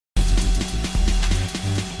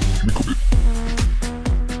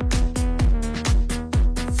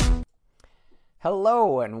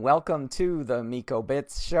Hello and welcome to the Miko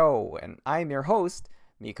Bits show, and I'm your host,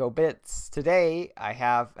 Miko Bits. Today I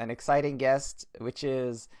have an exciting guest, which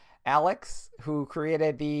is Alex, who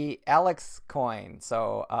created the Alex coin.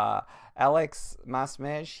 Alex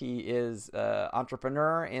Masmej, he is an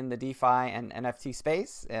entrepreneur in the DeFi and NFT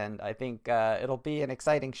space, and I think it'll be an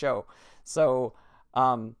exciting show. So,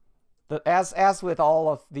 um, as with all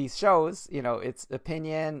of these shows, it's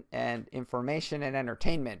opinion and information and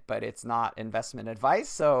entertainment, but it's not investment advice.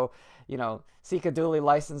 So, seek a duly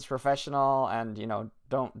licensed professional, and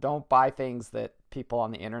don't buy things that people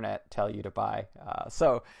on the internet tell you to buy.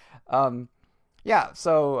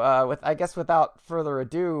 Without further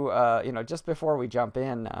ado, just before we jump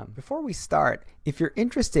in, before we start, if you're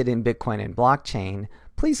interested in Bitcoin and blockchain,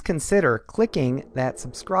 please consider clicking that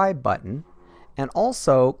subscribe button. And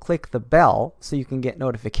also click the bell so you can get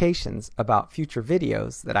notifications about future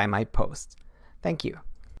videos that I might post. Thank you.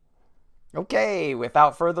 Okay,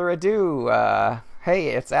 without further ado, hey,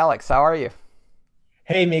 it's Alex. How are you?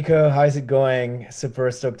 Hey Miko, how's it going? Super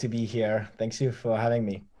stoked to be here. Thanks you for having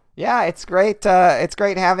me. Yeah, it's great. It's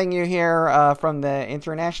great having you here from the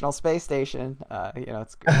International Space Station.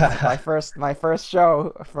 It's my first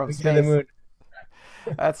show from To the space. moon.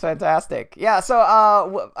 That's fantastic. Yeah,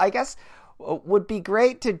 so I guess would be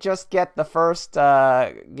great to just get the first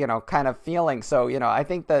kind of feeling. So I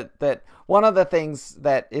think that one of the things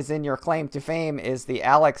that is in your claim to fame is the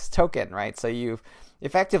Alex token, right? So you've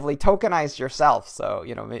effectively tokenized yourself. So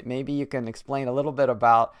maybe you can explain a little bit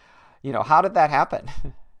about how did that happen?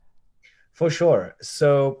 For sure.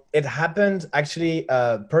 So it happened actually,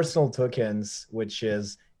 personal tokens, which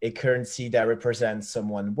is a currency that represents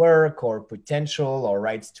someone's work or potential or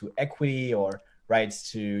rights to equity or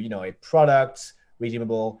rights to, a product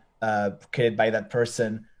redeemable, created by that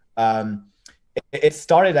person. It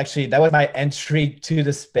started actually, that was my entry to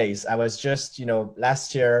the space. I was just,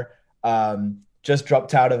 last year, just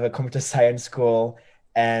dropped out of a computer science school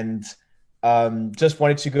and just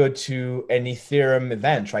wanted to go to an Ethereum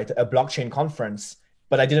event, right? A blockchain conference,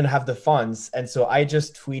 but I didn't have the funds. And so I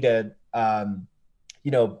just tweeted,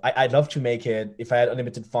 I'd love to make it if I had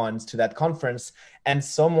unlimited funds to that conference. And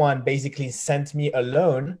someone basically sent me a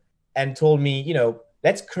loan and told me,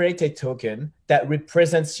 let's create a token that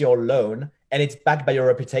represents your loan and it's backed by your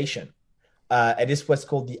reputation. And this was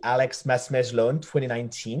called the Alex Masmej loan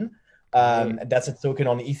 2019. Right. That's a token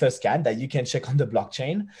on Etherscan that you can check on the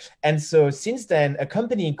blockchain. And so since then, a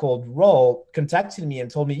company called Roll contacted me and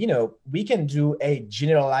told me, we can do a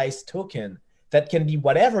generalized token that can be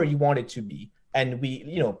whatever you want it to be. And we,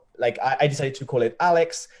 I decided to call it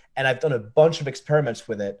Alex, and I've done a bunch of experiments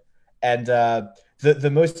with it. And the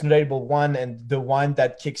most notable one, and the one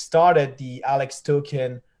that kickstarted the Alex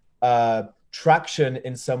token traction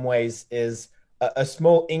in some ways, is a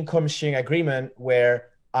small income sharing agreement where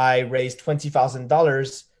I raised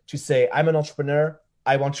 $20,000 to say, I'm an entrepreneur.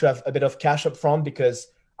 I want to have a bit of cash up front because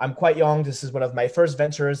I'm quite young. This is one of my first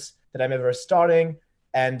ventures that I'm ever starting.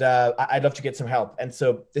 And I'd love to get some help. And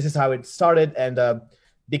so this is how it started. And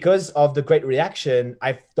because of the great reaction,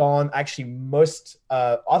 I've done actually most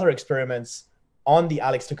other experiments on the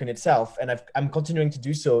Alex token itself. And I'm continuing to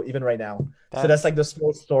do so even right now. So that's That's like the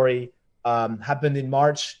small story. Happened in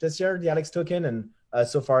March this year, the Alex token. And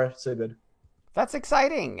so far, so good. That's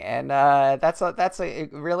exciting, and that's a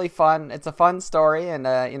really fun. It's a fun story, and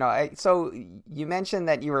so you mentioned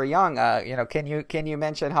that you were young. Can you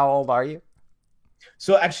mention how old are you?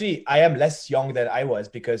 So actually, I am less young than I was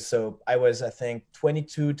because so I was, I think,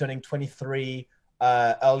 22, turning 23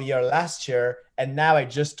 earlier last year, and now I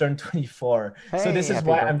just turned 24. So Hey, this is happy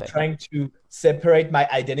why I'm birthday! trying to separate my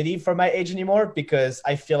identity from my age anymore because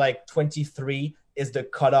I feel like 23 is the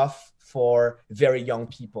cutoff for very young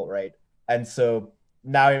people, right? And so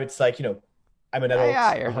now it's like, I'm an Yeah, adult.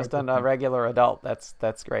 yeah, you're I'm just a 23. regular adult.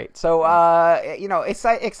 That's great. So, Yeah. it's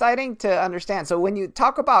exciting to understand. So, when you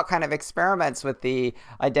talk about kind of experiments with the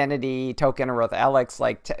identity token or with Alex,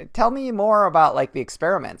 like, tell me more about like the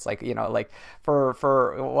experiments. Like, like for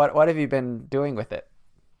what have you been doing with it?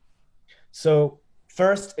 So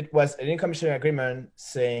first, it was an income sharing agreement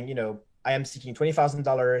saying, I am seeking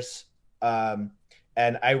 $20,000,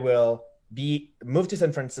 and I will be move to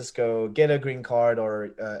San Francisco, get a green card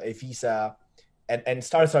or a visa, and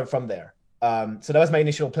start from there. So that was my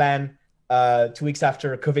initial plan. 2 weeks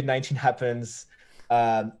after COVID-19 happens,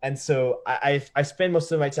 and so I spent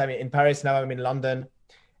most of my time in Paris. Now I'm in London,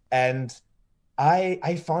 and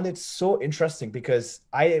I found it so interesting because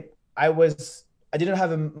I didn't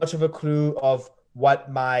have much of a clue of what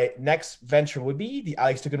my next venture would be. The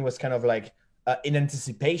Alex token was kind of like in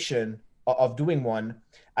anticipation of doing one.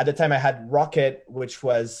 At the time, I had Rocket, which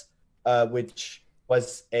was which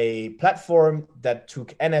was a platform that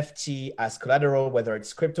took NFT as collateral, whether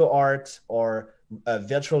it's crypto art or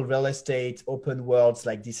virtual real estate, open worlds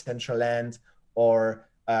like Decentraland, or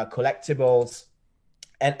collectibles,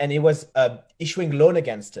 and it was issuing loan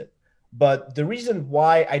against it. But the reason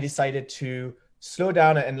why I decided to slow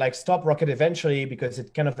down and like stop Rocket eventually, because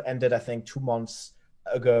it kind of ended, I think, 2 months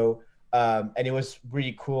ago. And it was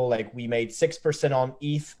really cool. Like we made 6% on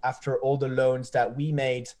ETH after all the loans that we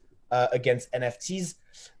made against NFTs.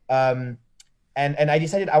 And I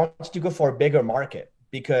decided I wanted to go for a bigger market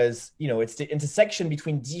because, you know, it's the intersection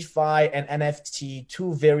between DeFi and NFT,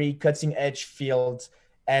 two very cutting edge fields.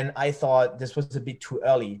 And I thought this was a bit too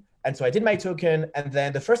early. And so I did my token. And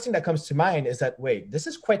then the first thing that comes to mind is that, wait, this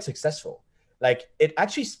is quite successful. Like it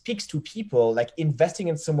actually speaks to people, like investing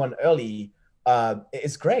in someone early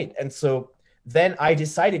is great. And so then I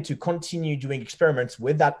decided to continue doing experiments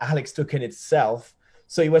with that Alex token itself.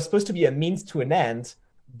 So it was supposed to be a means to an end.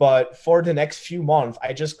 But for the next few months,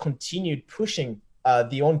 I just continued pushing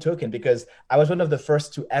the own token because I was one of the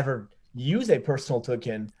first to ever use a personal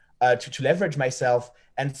token to leverage myself.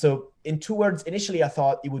 And so in 2 words, initially, I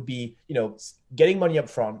thought it would be, you know, getting money up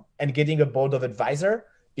front and getting a board of advisor,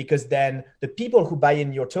 because then the people who buy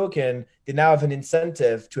in your token, they now have an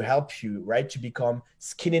incentive to help you, right? To become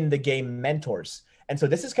skin in the game mentors. And so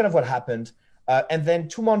this is kind of what happened. And then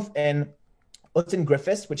 2 months in, Austin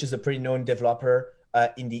Griffiths, which is a pretty known developer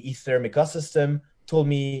in the Ethereum ecosystem, told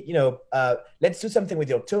me, you know, let's do something with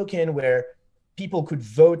your token where people could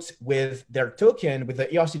vote with their token with the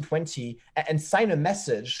ERC20 and sign a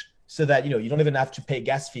message so that, you know, you don't even have to pay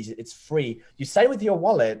gas fees. It's free. You sign with your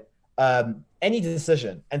wallet any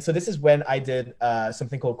decision. And so this is when I did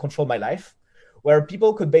something called Control My Life, where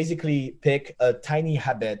people could basically pick a tiny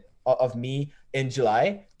habit of me in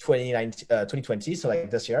July 2020, so like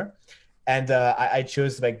this year. And I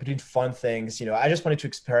chose like between fun things, you know, I just wanted to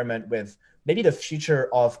experiment with maybe the future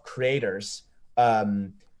of creators,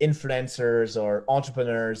 influencers or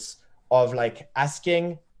entrepreneurs, of like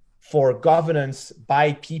asking for governance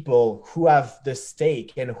by people who have the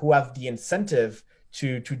stake and who have the incentive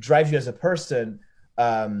to drive you as a person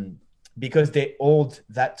because they hold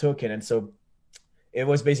that token. And so it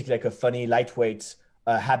was basically like a funny, lightweight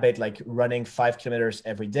habit, like running 5 kilometers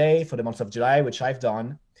every day for the month of July, which I've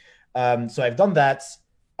done. So I've done that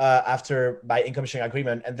after my income sharing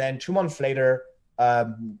agreement. And then 2 months later,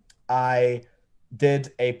 I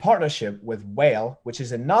did a partnership with Whale, which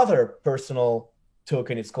is another personal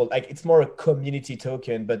token. It's called, like, it's more a community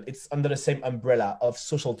token, but it's under the same umbrella of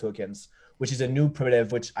social tokens, which is a new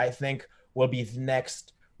primitive, which I think will be the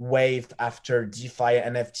next wave after DeFi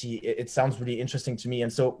and NFT. It sounds really interesting to me.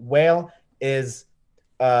 And so Whale is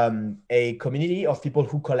a community of people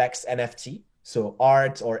who collects NFT, so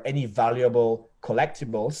art or any valuable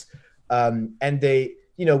collectibles. And they,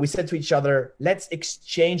 you know, we said to each other, let's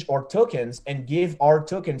exchange our tokens and give our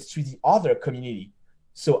tokens to the other community.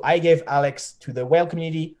 So I gave Alex to the Whale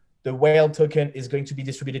community. The Whale token is going to be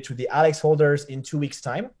distributed to the Alex holders in 2 weeks'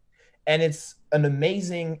 time. And it's an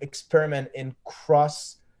amazing experiment in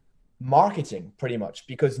cross marketing, pretty much,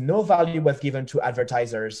 because no value was given to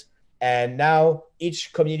advertisers. And now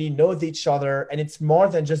each community knows each other. And it's more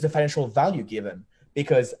than just the financial value given,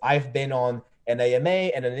 because I've been on an AMA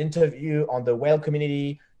and an interview on the Whale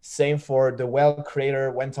community. Same for the Whale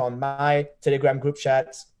creator, went on my Telegram group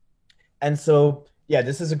chat. And so, yeah,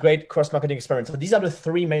 this is a great cross-marketing experiment. So these are the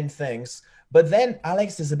 3 main things. But then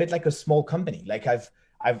Alex is a bit like a small company. Like I've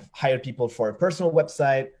hired people for a personal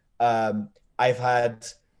website. I've had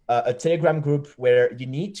a Telegram group where you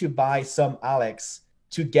need to buy some Alex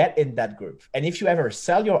to get in that group. And if you ever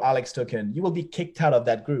sell your Alex token, you will be kicked out of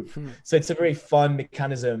that group. So it's a very fun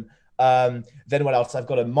mechanism. Then what else? I've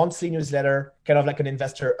got a monthly newsletter, kind of like an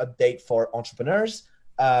investor update for entrepreneurs.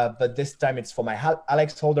 But this time it's for my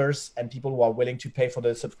Alex holders and people who are willing to pay for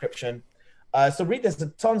the subscription. So really, there's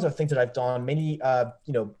tons of things that I've done, many,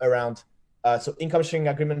 you know, around so income sharing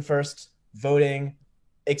agreement first, voting,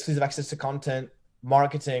 exclusive access to content,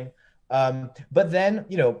 marketing. But then,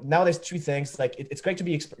 you know, now there's 2 things. Like it's great to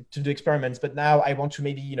do experiments, but now I want to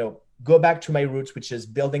maybe, you know, go back to my roots, which is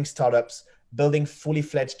building startups, building fully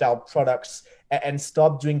fledged out products, and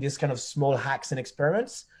stop doing this kind of small hacks and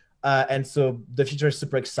experiments. And so the future is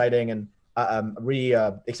super exciting, and I'm really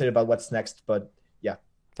excited about what's next. But yeah,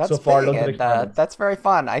 that's so far, big, and that's very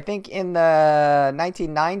fun. I think in the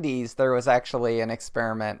 1990s, there was actually an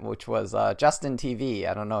experiment, which was Justin TV.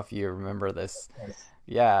 I don't know if you remember this. Yes.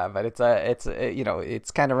 Yeah, but it's you know,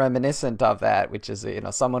 it's kind of reminiscent of that, which is, you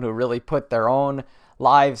know, someone who really put their own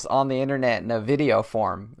lives on the internet in a video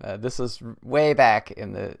form. This was way back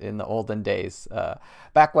in the olden days,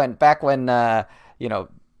 back when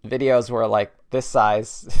videos were like this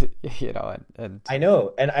size, and I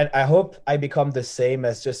know, and I hope I become the same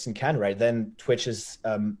as Justin Can, right? Then Twitch is,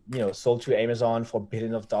 sold to Amazon for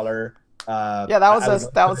billions of dollars. Yeah, that was I would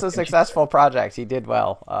love that to was a achieve successful project. He did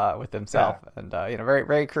well with that. himself, and very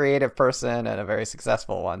very creative person and a very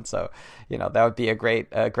successful one. So that would be a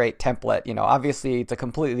great template. Obviously it's a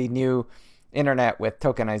completely new internet with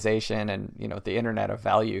tokenization and the internet of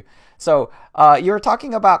value. So you were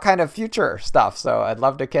talking about kind of future stuff. So I'd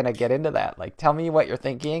love to kind of get into that. Like, tell me what you're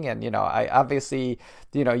thinking. And I obviously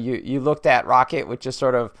you looked at Rocket, which is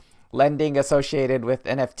sort of lending associated with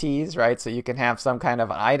NFTs, right? So you can have some kind of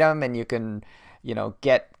item and you can,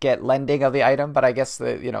 get lending of the item. But I guess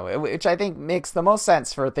which I think makes the most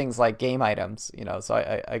sense for things like game items,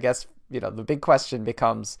 So I guess, the big question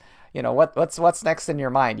becomes, what's next in your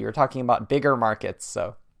mind? You were talking about bigger markets.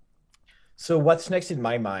 So what's next in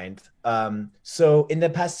my mind? So in the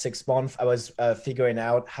past 6 months, I was figuring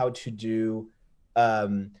out how to do.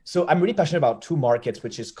 So I'm really passionate about two markets,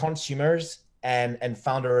 which is consumers and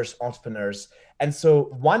founders, entrepreneurs. And so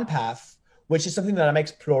one path, which is something that I'm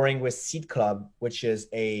exploring with Seed Club, which is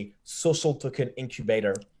a social token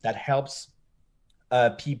incubator that helps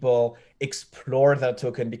people explore their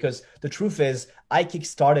token. Because the truth is, I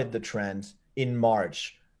kickstarted the trend in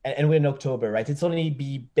March and we're in October, right? It's only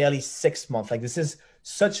be barely 6 months. Like, this is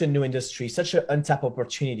such a new industry, such an untapped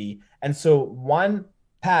opportunity. And so one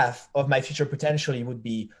path of my future potentially would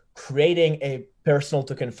be creating a personal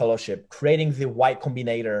token fellowship, creating the Y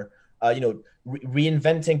Combinator,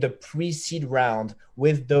 reinventing the pre-seed round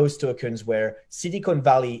with those tokens, where Silicon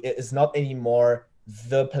Valley is not anymore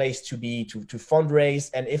the place to be to fundraise.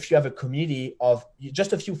 And if you have a community of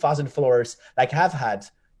just a few thousand followers, like I've had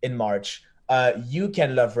in March, you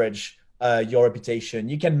can leverage your reputation,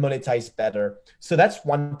 you can monetize better. So that's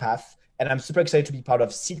one path. And I'm super excited to be part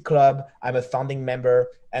of Seed Club. I'm a founding member.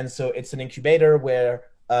 And so it's an incubator where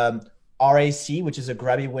RAC, which is a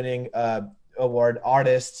Grammy-winning award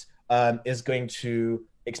artist, is going to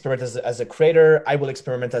experiment as a creator. I will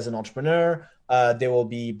experiment as an entrepreneur. There will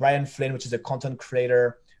be Brian Flynn, which is a content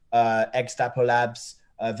creator, ex-Dapper Labs,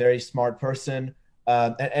 a very smart person,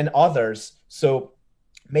 and others. So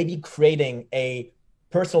maybe creating a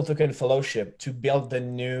personal token fellowship to build the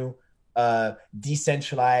new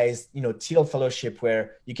decentralized, teal fellowship,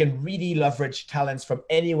 where you can really leverage talents from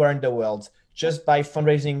anywhere in the world just by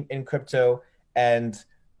fundraising in crypto, and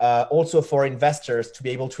also for investors to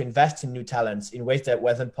be able to invest in new talents in ways that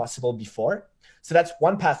wasn't possible before. So that's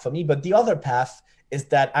one path for me. But the other path is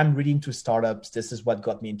that I'm really into startups. This is what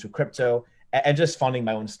got me into crypto and just funding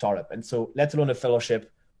my own startup. And so let alone a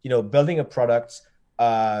fellowship, building a product,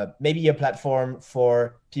 maybe a platform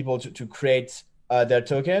for people to create their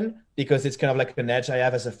token, because it's kind of like an edge I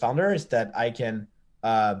have as a founder, is that I can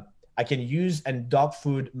use and dog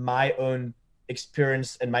food my own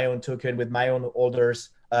experience and my own token with my own holders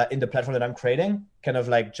in the platform that I'm creating, kind of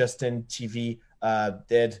like Justin TV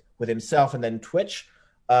did with himself, and then Twitch.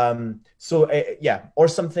 Or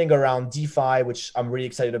something around DeFi, which I'm really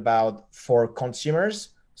excited about for consumers.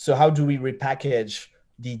 So how do we repackage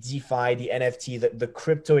the DeFi, the NFT, the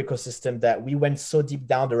crypto ecosystem that we went so deep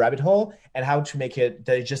down the rabbit hole, and how to make it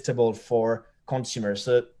digestible for consumers?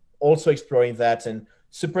 So also exploring that, and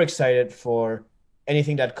super excited for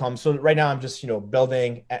anything that comes. So right now I'm just,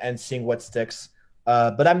 building and seeing what sticks.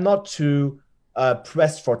 But I'm not too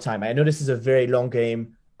pressed for time. I know this is a very long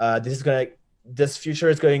game. This future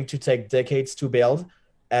is going to take decades to build,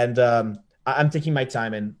 and I'm taking my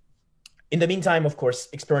time. And in the meantime, of course,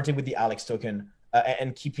 experimenting with the ALEX token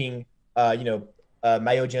and keeping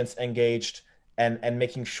my audience engaged and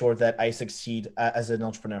making sure that I succeed as an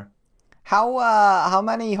entrepreneur. How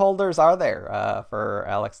many holders are there for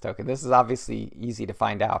ALEX token? This is obviously easy to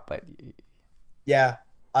find out, but yeah,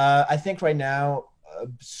 I think right now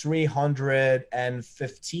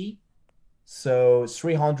 350. So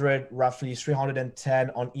roughly 310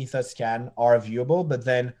 on Etherscan are viewable, but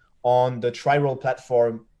then on the Tri-Roll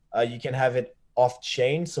platform, you can have it off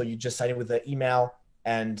chain. So you just sign in with the email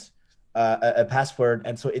and a password,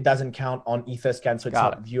 and so it doesn't count on Etherscan, so it's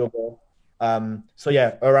not viewable.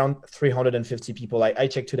 Around 350 people. I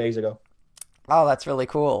checked 2 days ago. Oh, that's really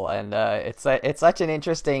cool, and it's such an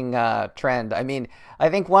interesting trend. I mean, I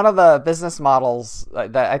think one of the business models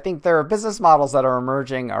there are business models that are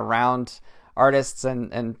emerging around artists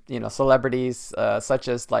and celebrities, such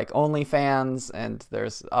as like OnlyFans, and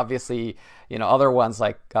there's obviously other ones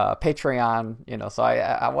like Patreon.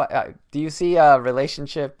 So do you see a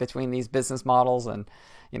relationship between these business models and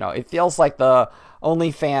it feels like the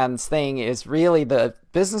OnlyFans thing is really the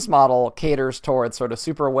business model caters towards sort of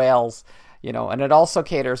super whales, and it also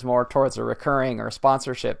caters more towards a recurring or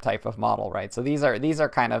sponsorship type of model, right? So these are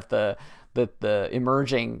kind of the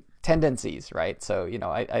emerging tendencies, right? So,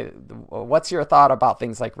 what's your thought about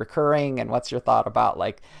things like recurring, and what's your thought about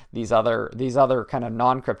like these other kind of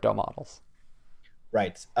non-crypto models?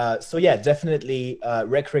 Right. So yeah, definitely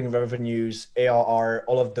recurring revenues, ARR,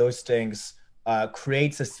 all of those things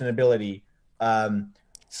create sustainability.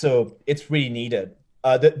 So it's really needed.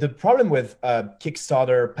 The problem with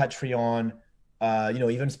Kickstarter, Patreon,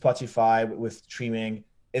 even Spotify with streaming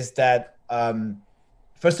is that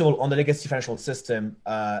first of all, on the legacy financial system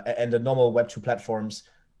and the normal Web2 platforms,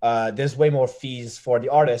 there's way more fees for the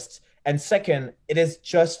artists. And second, it is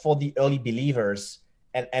just for the early believers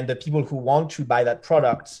and the people who want to buy that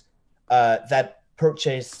product that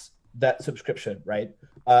purchase that subscription, right?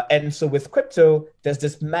 And so with crypto, there's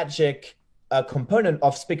this magic component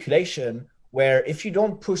of speculation where if you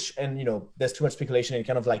don't push and there's too much speculation, it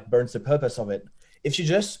kind of like burns the purpose of it. If you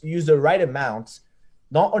just use the right amount,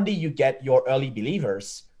 not only you get your early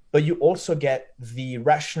believers, but you also get the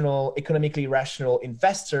rational, economically rational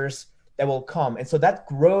investors that will come. And so that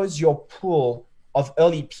grows your pool of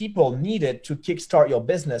early people needed to kickstart your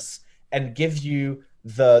business and give you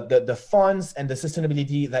the funds and the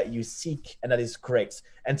sustainability that you seek. And that is great.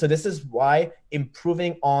 And so this is why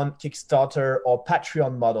improving on Kickstarter or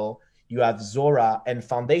Patreon model, you have Zora and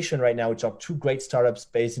Foundation right now, which are two great startups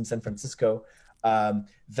based in San Francisco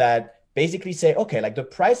that basically say, okay, like the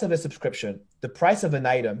price of a subscription, the price of an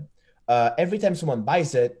item, every time someone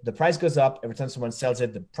buys it, the price goes up. Every time someone sells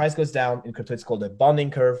it, the price goes down. In crypto, it's called a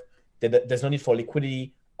bonding curve. There's no need for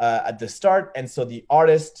liquidity at the start. And so the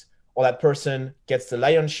artist or that person gets the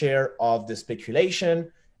lion's share of the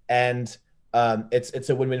speculation. And it's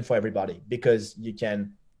a win-win for everybody because you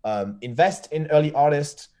can invest in early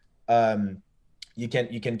artists. You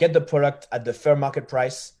can get the product at the fair market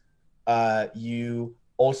price. You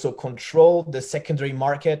also control the secondary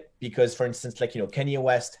market because, for instance, like Kanye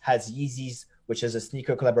West has Yeezys, which is a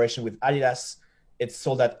sneaker collaboration with Adidas. It's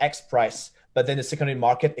sold at X price, but then the secondary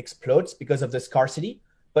market explodes because of the scarcity.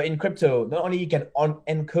 But in crypto, not only you can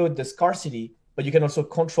encode the scarcity, but you can also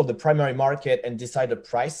control the primary market and decide the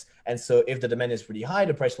price. And so if the demand is really high,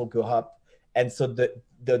 the price will go up. And so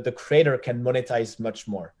the creator can monetize much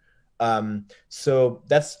more. So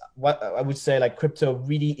that's what I would say, like crypto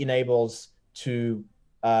really enables to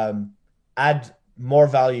add more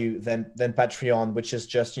value than Patreon, which is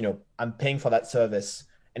just, I'm paying for that service.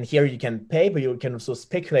 And here you can pay, but you can also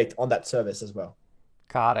speculate on that service as well.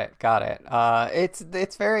 Got it. Got it.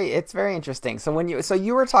 It's very interesting. So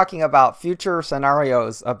you were talking about future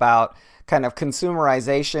scenarios about kind of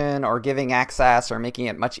consumerization or giving access or making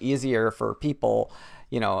it much easier for people,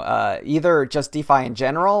 either just DeFi in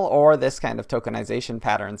general or this kind of tokenization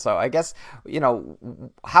pattern. So I guess,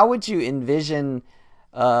 how would you envision,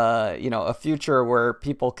 a future where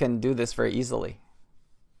people can do this very easily?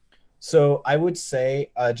 So I would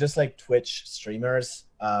say, just like Twitch streamers,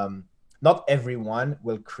 not everyone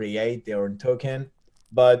will create their own token,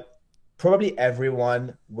 but probably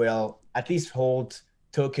everyone will at least hold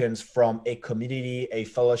tokens from a community, a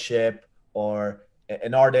fellowship, or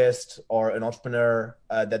an artist or an entrepreneur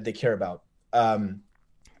that they care about. And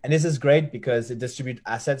this is great because it distributes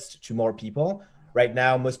assets to more people. Right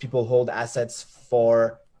now, most people hold assets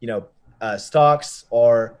for stocks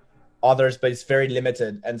or others, but it's very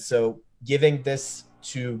limited. And so giving this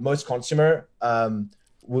to most consumer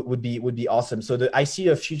would be awesome. So I see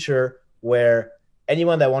a future where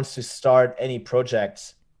anyone that wants to start any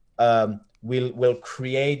project will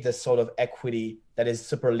create this sort of equity that is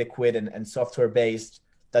super liquid and software based,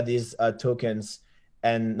 that is tokens,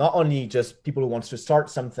 and not only just people who wants to start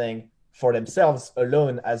something for themselves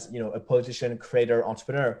alone as a politician, creator,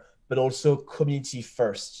 entrepreneur, but also community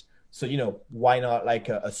first. So why not like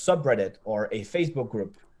a subreddit or a Facebook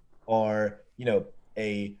group or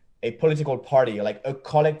a political party, like a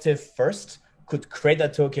collective first could create a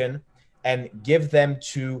token and give them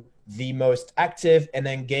to the most active and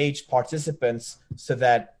engaged participants so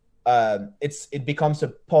that it becomes a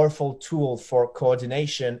powerful tool for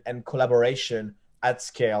coordination and collaboration at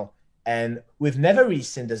scale. And we've never really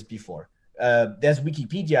seen this before. There's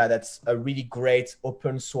Wikipedia, that's a really great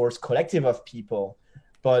open source collective of people.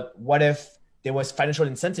 But what if there was financial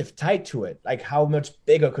incentive tied to it? Like how much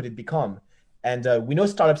bigger could it become? And we know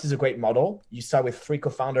startups is a great model. You start with 3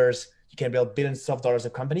 co-founders, you can build billions of dollars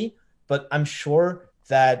of company. But I'm sure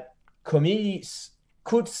that communities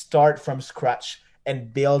could start from scratch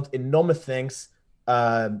and build enormous things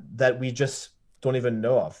that we just don't even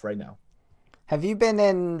know of right now. Have you been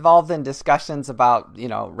involved in discussions about,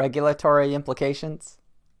 regulatory implications?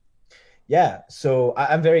 Yeah, so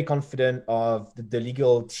I'm very confident of the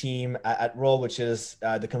legal team at Roll, which is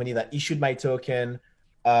the company that issued my token.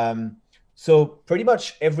 Um, so pretty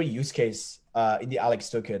much every use case in the Alex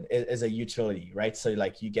token is a utility, right? So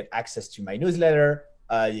like you get access to my newsletter,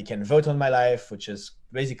 you can vote on my life, which is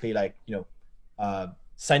basically like,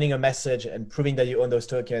 signing a message and proving that you own those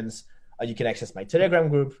tokens. You can access my Telegram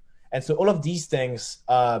group. And so all of these things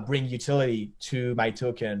bring utility to my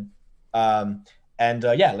token. Um, and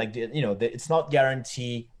yeah, like it's not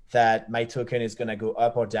guaranteed that my token is going to go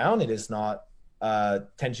up or down. It is not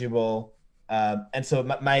tangible. And so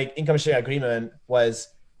my income sharing agreement was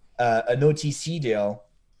an OTC deal,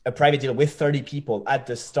 a private deal with 30 people at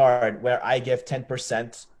the start, where I give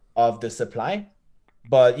 10% of the supply.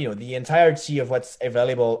 But the entirety of what's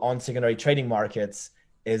available on secondary trading markets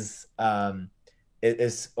is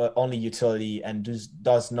only utility and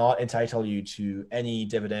does not entitle you to any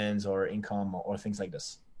dividends or income or things like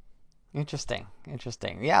this. Interesting,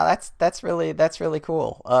 interesting. Yeah, that's really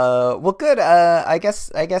cool. Well, good. I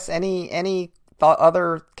guess any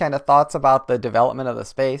other kind of thoughts about the development of the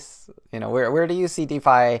space? Where do you see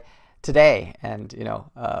DeFi today, and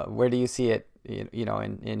where do you see it,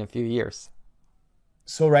 in a few years?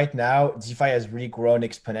 So right now, DeFi has really grown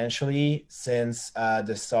exponentially since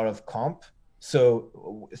the start of comp.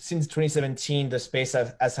 So since 2017, the space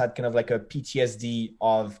has had kind of like a PTSD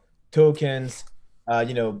of tokens.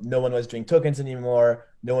 No one was doing tokens anymore.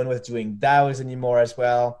 No one was doing DAOs anymore as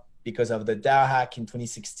well because of the DAO hack in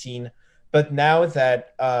 2016. But now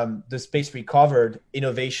that the space recovered,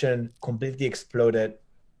 innovation completely exploded.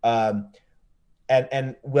 Um,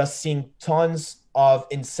 and we're seeing tons of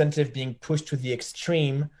incentive being pushed to the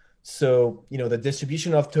extreme. So, the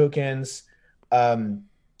distribution of tokens,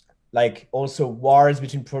 like also wars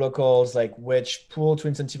between protocols, like which pool to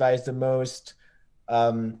incentivize the most,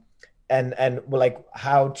 um, and like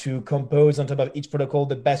how to compose on top of each protocol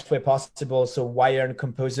the best way possible. So Wired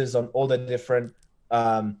composes on all the different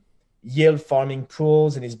yield farming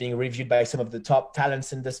pools and is being reviewed by some of the top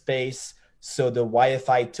talents in the space. So the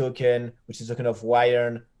YFI token, which is a token of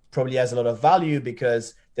Wired, probably has a lot of value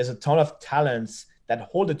because there's a ton of talents that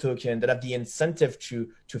hold the token that have the incentive to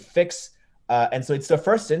fix. And so it's the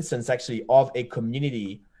first instance actually of a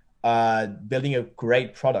community building a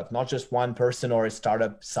great product, not just one person or a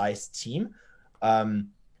startup sized team.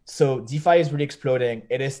 So DeFi is really exploding.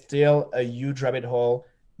 It is still a huge rabbit hole.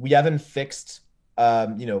 We haven't fixed,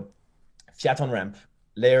 fiat on ramp,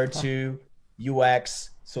 layer two, UX.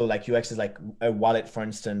 So like UX is like a wallet, for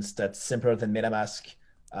instance, that's simpler than MetaMask.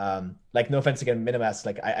 Like no offense again, MetaMask,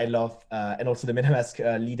 like I love, and also the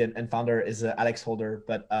MetaMask lead and founder is Alex Holder,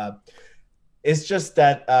 but it's just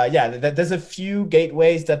that, there's a few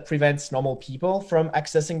gateways that prevents normal people from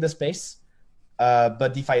accessing the space.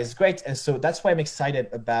 But DeFi is great. And so that's why I'm excited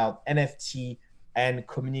about NFT and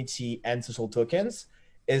community and social tokens,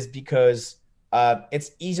 is because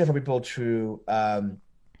it's easier for people to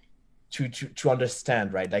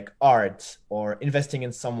understand, right? Like art or investing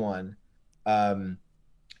in someone,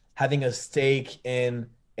 having a stake in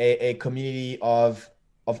a community of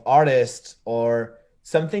artists, or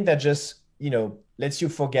something that just lets you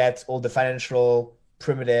forget all the financial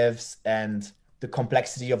primitives and the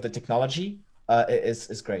complexity of the technology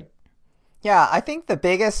is great. Yeah, I think the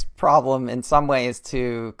biggest problem in some ways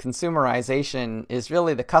to consumerization is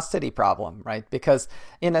really the custody problem, right? Because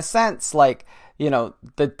in a sense, like,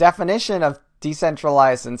 the definition of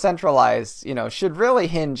decentralized and centralized, should really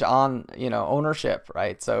hinge on, ownership,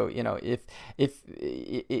 right? So, if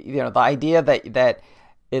the idea that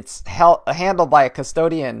it's handled by a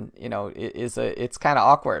custodian, it's kind of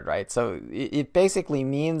awkward, right? So it basically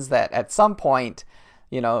means that at some point,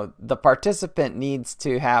 the participant needs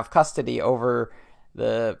to have custody over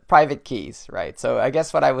the private keys, right? So I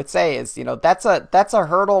guess what I would say is, that's a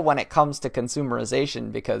hurdle when it comes to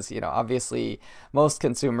consumerization, because, obviously most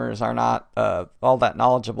consumers are not all that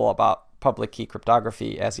knowledgeable about public key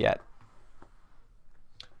cryptography as yet.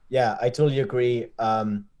 Yeah, I totally agree.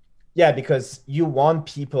 Yeah, because you want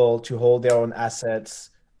people to hold their own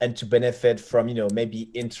assets and to benefit from, maybe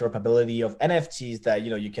interoperability of NFTs that,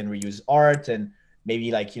 you can reuse art, and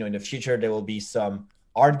maybe like, in the future, there will be some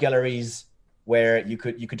art galleries where you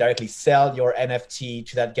could directly sell your NFT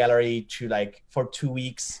to that gallery to like for 2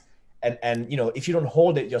 weeks. And if you don't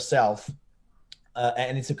hold it yourself,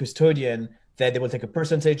 and it's a custodian, then they will take a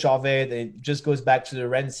percentage of it. And it just goes back to the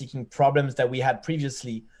rent seeking problems that we had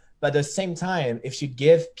previously. But at the same time, if you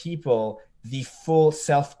give people the full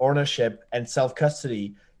self ownership and self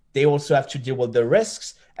custody, they also have to deal with the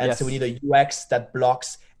risks. And so we Yes. need a UX that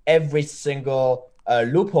blocks every single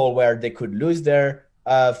loophole where they could lose their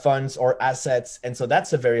funds or assets. And so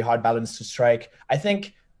that's a very hard balance to strike. I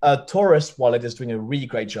think Taurus Wallet is doing a really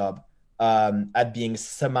great job at being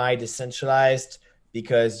semi-decentralized,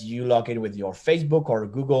 because you log in with your Facebook or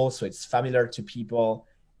Google, so it's familiar to people,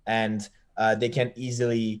 and they can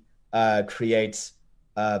easily create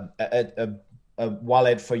a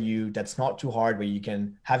wallet for you that's not too hard, where you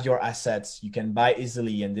can have your assets, you can buy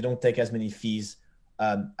easily, and they don't take as many fees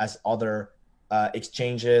as other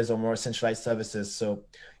exchanges or more centralized services. So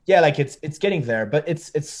yeah, like it's getting there, but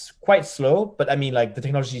it's quite slow. But I mean, like, the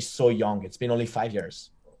technology is so young; it's been only 5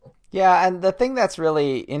 years. Yeah, and the thing that's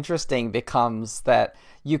really interesting becomes that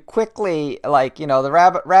you quickly, like,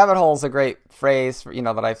 the rabbit hole is a great phrase,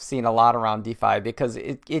 that I've seen a lot around DeFi, because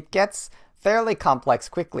it gets fairly complex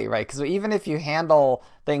quickly, right? Because even if you handle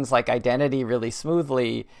things like identity really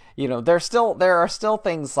smoothly, there are still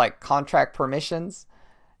things like contract permissions,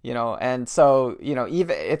 and so,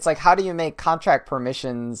 even it's like, how do you make contract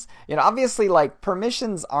permissions? Obviously, like,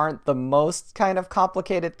 permissions aren't the most kind of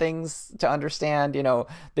complicated things to understand,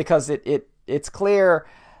 because it's clear,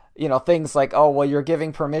 things like, oh, well, you're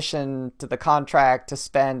giving permission to the contract to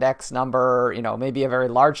spend X number, maybe a very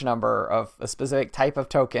large number of a specific type of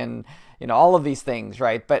token, all of these things,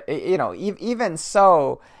 right? But, even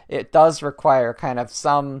so, it does require kind of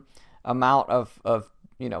some amount of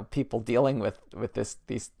people dealing with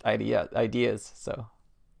these ideas. So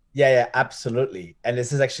Yeah, absolutely. And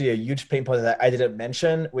this is actually a huge pain point that I didn't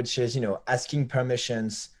mention, which is, asking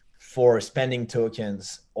permissions for spending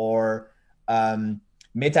tokens or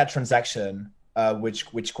meta transaction, which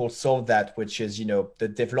could solve that, which is,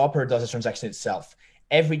 the developer does a transaction itself.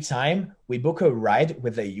 Every time we book a ride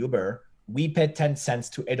with a Uber, we pay 10 cents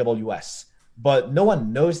to AWS, but no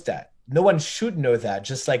one knows that. No one should know that.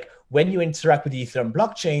 Just like when you interact with the Ethereum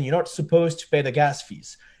blockchain, you're not supposed to pay the gas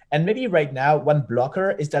fees. And maybe right now, one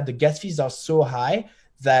blocker is that the gas fees are so high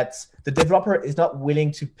that the developer is not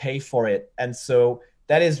willing to pay for it. And so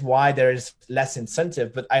that is why there is less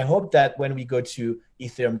incentive. But I hope that when we go to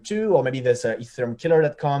Ethereum 2, or maybe there's an Ethereum killer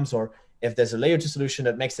that comes, or if there's a layer 2 solution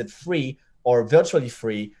that makes it free or virtually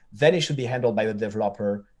free, then it should be handled by the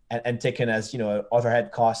developer and taken as,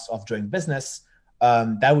 overhead costs of doing business.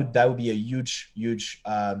 That would be a huge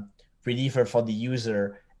reliever for the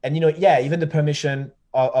user. And even the permission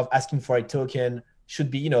of asking for a token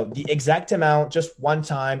should be the exact amount, just one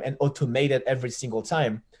time, and automated every single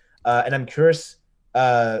time. And I'm curious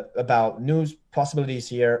about new possibilities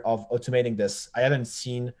here of automating this. I haven't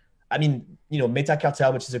seen. I mean, Meta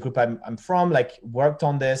Cartel, which is a group I'm from, like, worked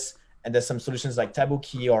on this, and there's some solutions like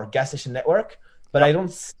Tabuki or Gas Station Network, but I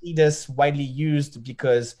don't see this widely used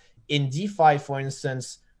because in DeFi, for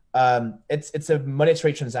instance, it's a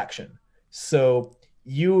monetary transaction. So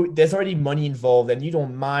there's already money involved, and you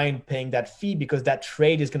don't mind paying that fee because that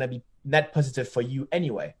trade is going to be net positive for you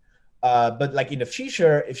anyway. But like in the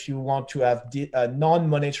future, if you want to have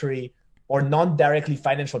non-monetary or non-directly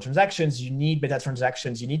financial transactions, you need meta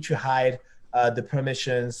transactions. You need to hide the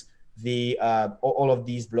permissions, all of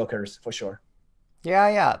these blockers for sure.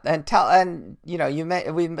 Yeah, and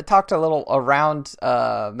we talked a little around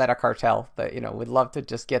Meta Cartel, that we'd love to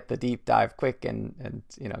just get the deep dive quick and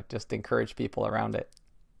just encourage people around it.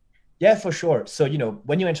 Yeah, for sure. So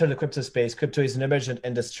when you enter the crypto space, crypto is an emergent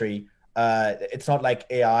industry. It's not like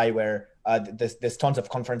AI where there's tons of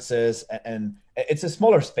conferences, and it's a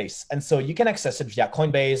smaller space, and so you can access it via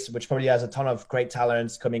Coinbase, which probably has a ton of great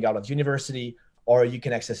talents coming out of university, or you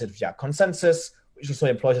can access it via Consensus, which also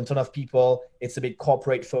employs a ton of people. It's a bit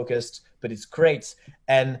corporate focused, but it's great.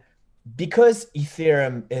 And because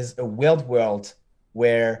Ethereum is a weird world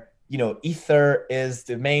where, Ether is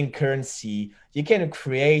the main currency, you can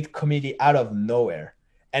create community out of nowhere.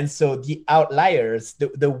 And so the outliers,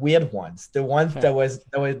 the weird ones, the ones that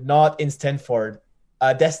were not in Stanford,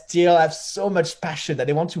 that still have so much passion that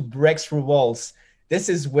they want to break through walls. This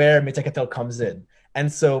is where Metacatel comes in.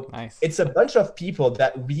 And so Nice. It's a bunch of people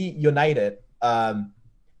that reunited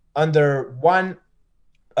under one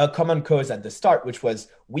common cause at the start, which was,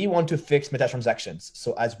 we want to fix meta transactions.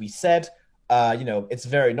 So as we said, it's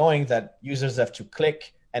very annoying that users have to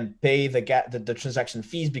click and pay the transaction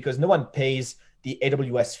fees, because no one pays the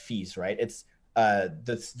AWS fees, right? It's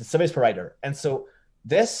the service provider. And so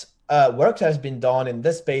this work has been done in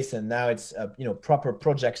this space, and now it's proper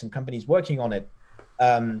projects and companies working on it.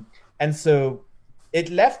 And so it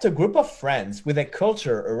left a group of friends with a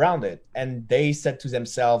culture around it, and they said to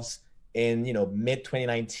themselves in mid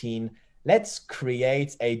 2019, let's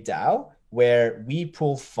create a DAO where we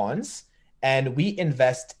pool funds and we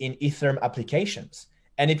invest in Ethereum applications,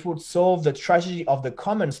 and it would solve the tragedy of the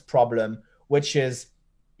commons problem, which is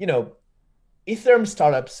Ethereum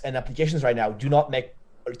startups and applications right now do not make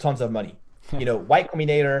tons of money. Y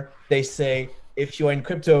Combinator, they say, if you're in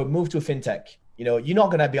crypto, move to fintech. You're not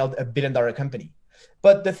going to build a $1 billion company.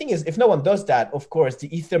 But the thing is, if no one does that, of course, the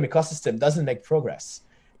Ethereum ecosystem doesn't make progress.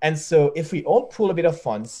 And so if we all pool a bit of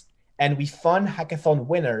funds and we fund hackathon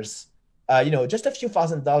winners, just a few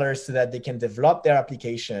 $1,000s so that they can develop their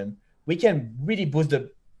application, we can really boost the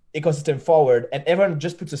ecosystem forward, and everyone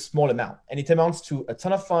just puts a small amount, and it amounts to a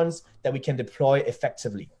ton of funds that we can deploy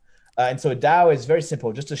effectively. And so a DAO is very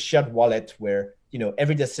simple, just a shared wallet where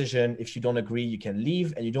every decision, if you don't agree, you can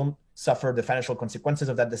leave and you don't suffer the financial consequences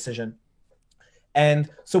of that decision. And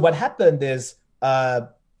so what happened is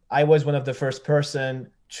I was one of the first person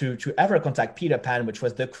to ever contact Peter Pan, which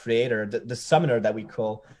was the creator, the summoner that we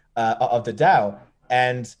call of the DAO.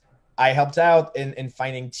 And I helped out in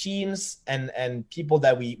finding teams and people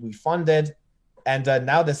that we funded. And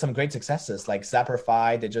now there's some great successes like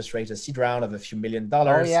Zapperfy. They just raised a seed round of a few $1 million.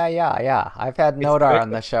 Oh yeah. I've had Nodar on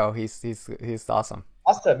the show. He's awesome.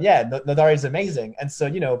 Awesome. Yeah, Nodar is amazing. And so,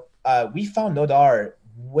 we found Nodar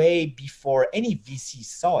way before any VC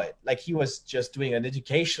saw it. Like he was just doing an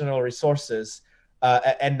educational resources.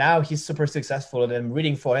 And now he's super successful, and I'm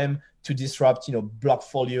rooting for him to disrupt,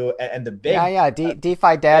 Blockfolio and the big.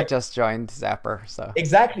 DeFi Dad just joined Zapper, so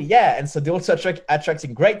exactly, yeah. And so they also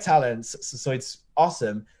attracting great talents, so it's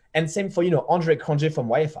awesome. And same for Andre Cronje from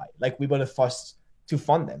Wi-Fi. Like we were the first to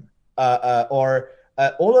fund them, or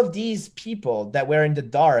all of these people that were in the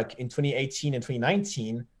dark in 2018 and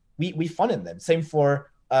 2019. We funded them. Same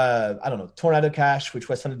for Tornado Cash, which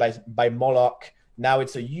was funded by Moloch. Now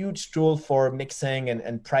it's a huge tool for mixing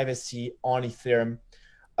and privacy on Ethereum.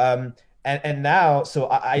 And now, so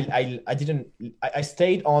I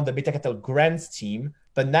stayed on the Beta Capital grants team,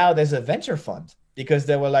 but now there's a venture fund because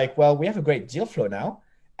they were like, well, we have a great deal flow now.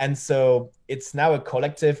 And so it's now a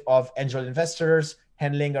collective of angel investors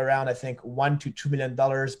handling around, I think, $1 to $2 million,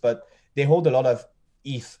 but they hold a lot of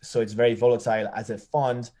ETH. So it's very volatile as a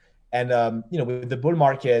fund. And, with the bull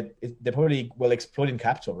market, they probably will explode in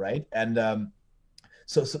capital, right? And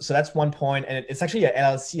so that's one point. And it's actually an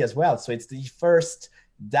LLC as well. So it's the first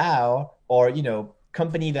DAO or,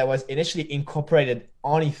 company that was initially incorporated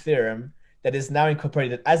on Ethereum that is now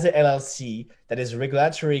incorporated as an LLC that is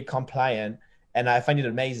regulatory compliant. And I find it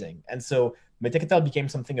amazing. And so Metacapital became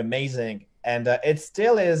something amazing. And it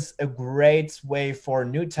still is a great way for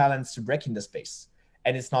new talents to break in the space.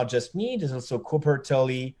 And it's not just me. There's also Cooper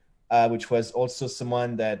Tully, which was also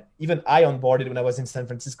someone that even I onboarded when I was in San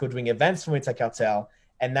Francisco doing events for Metacartel.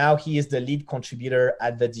 And now he is the lead contributor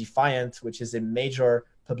at The Defiant, which is a major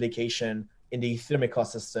publication in the Ethereum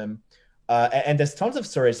ecosystem. And there's tons of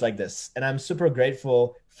stories like this. And I'm super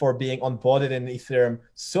grateful for being onboarded in Ethereum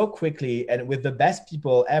so quickly and with the best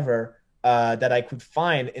people ever that I could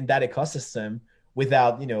find in that ecosystem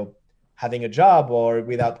without, having a job or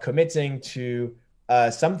without committing to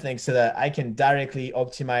something so that I can directly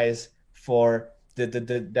optimize for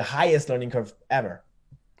the highest learning curve ever.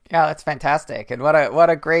 Yeah, that's fantastic, and what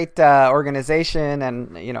a great organization,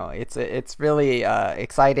 and it's really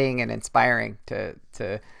exciting and inspiring to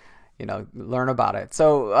learn about it.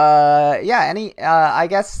 So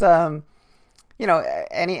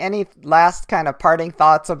any last kind of parting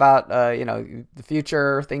thoughts about the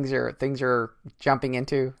future, things you're jumping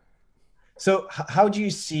into? So how do you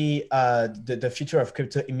see the future of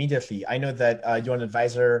crypto immediately? I know that you're an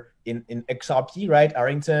advisor in XRP, right,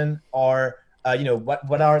 Arlington, or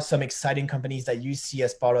what are some exciting companies that you see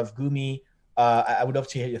as part of Gumi? I would love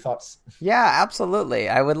to hear your thoughts. Yeah, absolutely.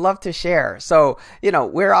 I would love to share. So,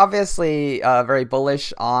 we're obviously very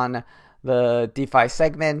bullish on the DeFi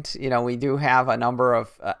segment. We do have a number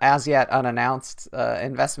of as yet unannounced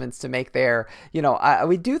investments to make there.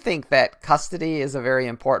 We do think that custody is a very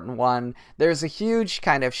important one. There's a huge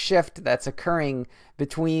kind of shift that's occurring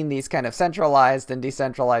between these kind of centralized and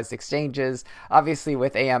decentralized exchanges. Obviously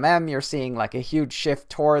with AMM, you're seeing like a huge shift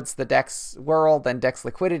towards the DEX world and DEX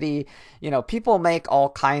liquidity. People make all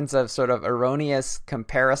kinds of sort of erroneous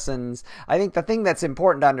comparisons. I think the thing that's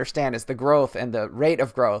important to understand is the growth and the rate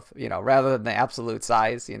of growth, rather than the absolute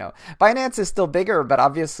size. Binance is still bigger, but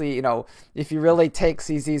obviously, if you really take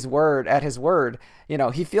CZ's word at his word,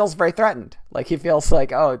 he feels very threatened. Like he feels like,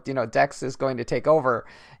 DEX is going to take over,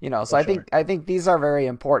 so I think these are very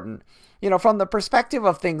important. From the perspective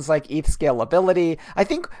of things like ETH scalability, I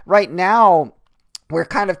think right now we're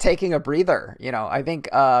kind of taking a breather. I think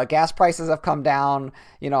gas prices have come down,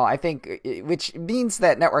 I think, which means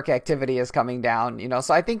that network activity is coming down,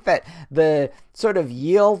 so I think that the sort of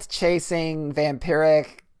yield chasing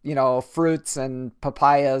vampiric fruits and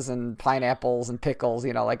papayas and pineapples and pickles,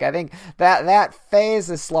 like I think that phase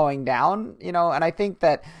is slowing down, and I think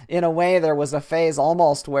that in a way there was a phase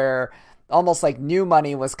almost where almost like new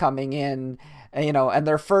money was coming in, and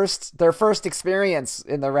their first experience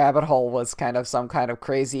in the rabbit hole was kind of some kind of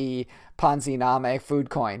crazy Ponzi Name food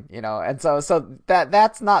coin, and so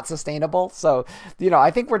that's not sustainable. So, I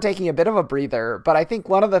think we're taking a bit of a breather, but I think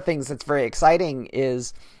one of the things that's very exciting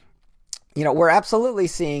is, we're absolutely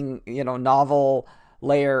seeing, novel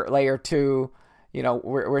layer two.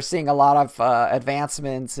 We're seeing a lot of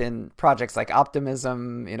advancements in projects like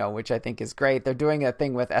Optimism, which I think is great. They're doing a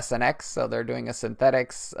thing with SNX, so they're doing a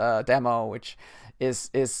synthetics demo, which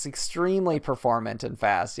is extremely performant and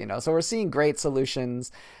fast. So we're seeing great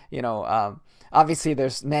solutions. Obviously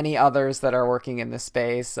there's many others that are working in this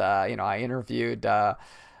space. I interviewed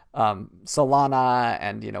Solana,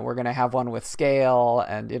 and we're going to have one with Scale,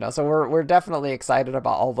 and so we're definitely excited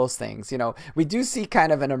about all those things. We do see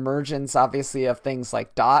kind of an emergence, obviously, of things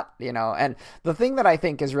like DOT, and the thing that I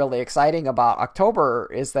think is really exciting about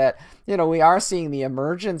October is that we are seeing the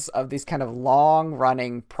emergence of these kind of long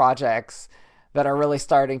running projects that are really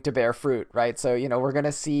starting to bear fruit, right? So we're going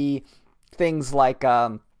to see things like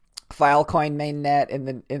Filecoin mainnet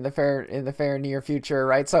in the fair near future,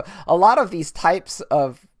 right? So a lot of these types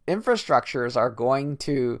of infrastructures are going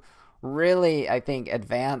to really, I think,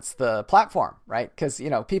 advance the platform, right? Because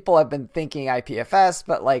people have been thinking IPFS,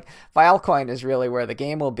 but like Filecoin is really where the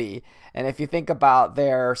game will be. And if you think about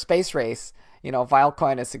their space race,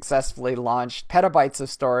 Filecoin has successfully launched petabytes of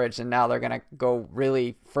storage, and now they're going to go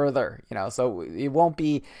really further. So it won't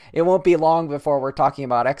be long before we're talking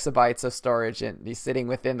about exabytes of storage and be sitting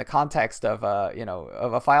within the context of a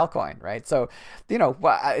Filecoin, right? So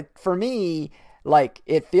for me, like,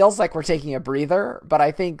 it feels like we're taking a breather, but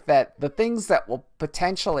I think that the things that will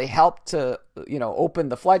potentially help to, open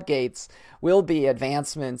the floodgates will be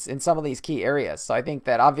advancements in some of these key areas. So I think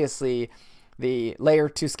that obviously the layer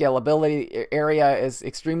 2 scalability area is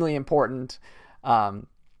extremely important. I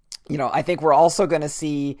think we're also going to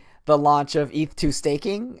see the launch of ETH2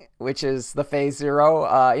 staking, which is the phase 0.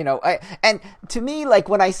 And to me, like,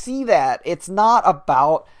 when I see that, it's not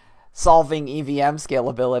about solving EVM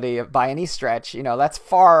scalability by any stretch.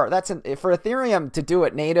 For Ethereum to do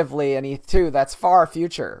it natively in ETH2, that's far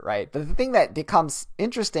future, right? But the thing that becomes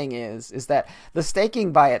interesting is that the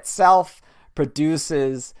staking by itself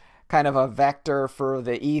produces kind of a vector for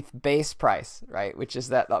the ETH base price, right? Which is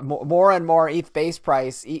that more and more ETH base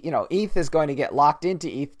price, ETH is going to get locked into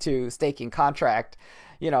ETH2 staking contract,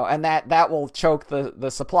 and that will choke the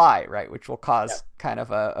supply, right? Which will cause kind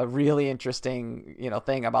of a really interesting,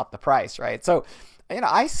 thing about the price, right? So,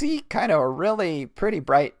 I see kind of a really pretty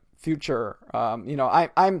bright future.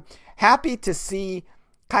 I'm happy to see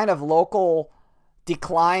kind of local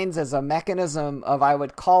declines as a mechanism of, I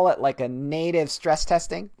would call it like a native stress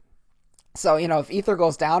testing. So, if Ether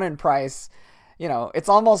goes down in price, it's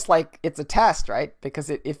almost like it's a test, right?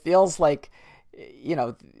 Because it feels like,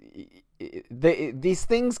 these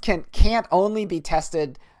things can't only be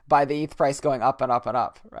tested by the ETH price going up and up and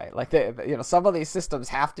up, right? Like some of these systems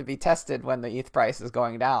have to be tested when the ETH price is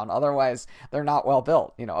going down. Otherwise, they're not well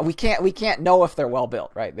built. We can't know if they're well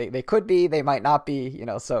built, right? They could be, they might not be.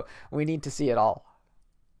 So we need to see it all.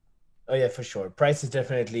 Oh yeah, for sure. Price is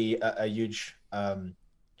definitely a huge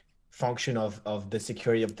function of the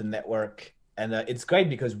security of the network, and it's great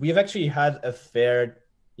because we've actually had a fair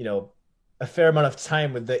amount of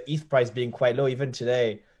time with the ETH price being quite low. Even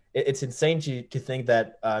today, it's insane to think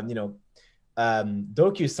that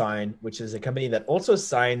DocuSign, which is a company that also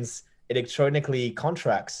signs electronically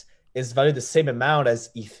contracts, is valued the same amount as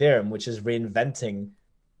Ethereum, which is reinventing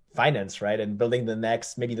finance, right, and building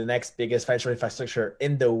maybe the next biggest financial infrastructure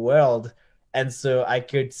in the world. And so I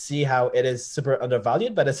could see how it is super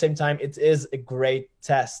undervalued, but at the same time, it is a great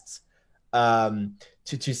test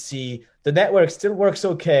to see the network still works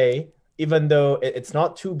okay, even though it's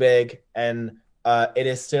not too big, and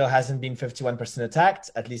it still hasn't been 51% attacked,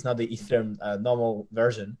 at least not the Ethereum normal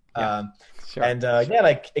version. Yeah, sure. Yeah,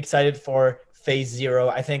 like excited for phase 0.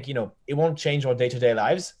 I think, it won't change our day-to-day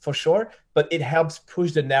lives for sure, but it helps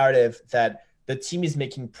push the narrative that the team is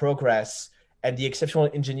making progress and the exceptional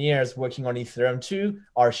engineers working on Ethereum 2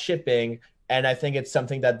 are shipping. And I think it's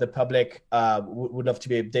something that the public would love to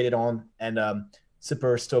be updated on, and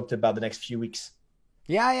super stoked about the next few weeks.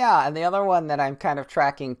 Yeah. And the other one that I'm kind of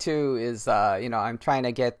tracking too is, I'm trying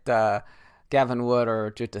to get Gavin Wood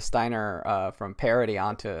or Jutta Steiner from Parity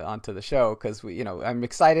onto the show, because I'm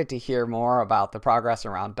excited to hear more about the progress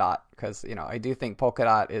around Dot, because I do think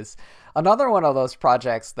Polkadot is another one of those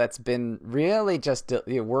projects that's been really just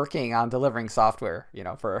working on delivering software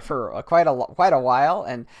for quite a while.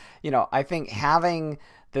 And I think having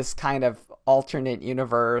this kind of alternate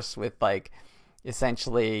universe with like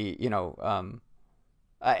essentially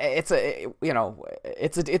it's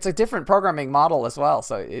a different programming model as well,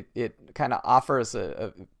 so it kind of offers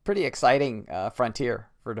a pretty exciting frontier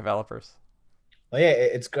for developers. Well, yeah,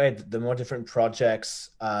 it's great. The more different projects,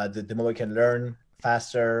 the more we can learn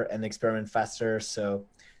faster and experiment faster. So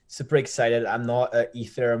super excited. I'm not an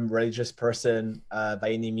Ethereum religious person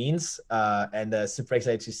by any means, and super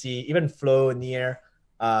excited to see even Flow, Near,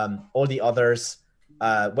 all the others,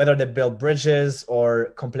 whether they build bridges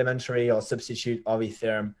or complementary or substitute of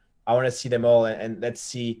Ethereum. I want to see them all, and let's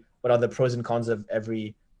see what are the pros and cons of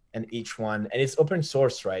every and each one. And it's open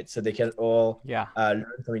source, right? So they can all learn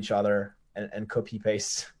from each other and copy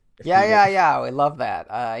paste. Yeah. We love that.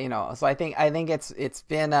 So I think it's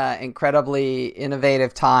been an incredibly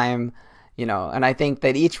innovative time, and I think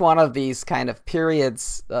that each one of these kind of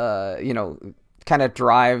periods, kind of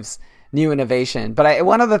drives new innovation. But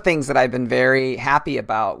one of the things that I've been very happy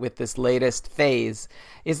about with this latest phase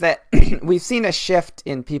is that we've seen a shift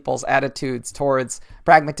in people's attitudes towards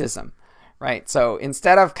pragmatism, right? So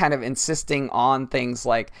instead of kind of insisting on things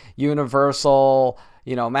like universal,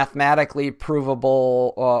 mathematically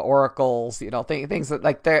provable oracles, things that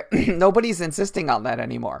like nobody's insisting on that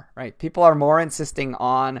anymore, right? People are more insisting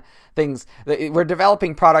on things. We're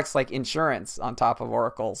developing products like insurance on top of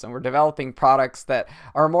oracles, and we're developing products that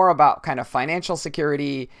are more about kind of financial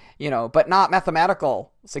security, but not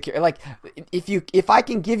mathematical security. Like if I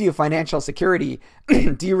can give you financial security,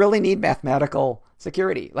 do you really need mathematical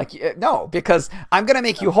security? Like, no, because I'm going to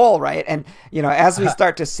make you whole, right? And, as we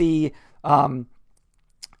start to see,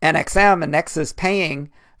 NXM and Nexus paying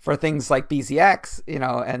for things like BZX,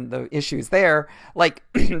 and the issues there, like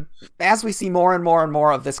as we see more and more and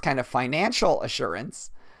more of this kind of financial assurance,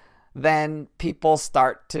 then people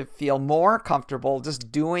start to feel more comfortable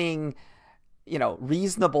just doing,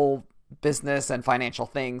 reasonable business and financial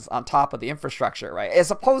things on top of the infrastructure, right?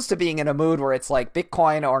 As opposed to being in a mood where it's like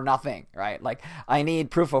Bitcoin or nothing, right? Like I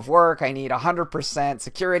need proof of work, I need 100%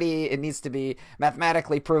 security, it needs to be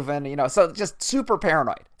mathematically proven, so just super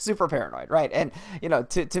paranoid, right? And,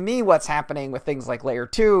 to me, what's happening with things like layer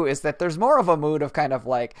 2 is that there's more of a mood of kind of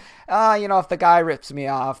like, if the guy rips me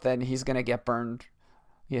off, then he's going to get burned.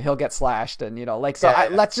 He'll get slashed, and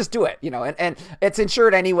let's just do it, and it's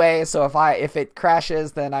insured anyway. So if it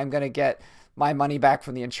crashes, then I'm going to get my money back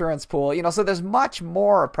from the insurance pool, so there's much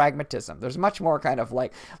more pragmatism. There's much more kind of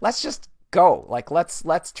like, let's just go, like,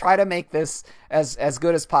 let's try to make this as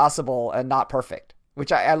good as possible and not perfect,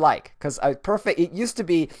 which I like, because it used to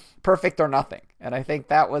be perfect or nothing. And I think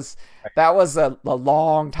that was a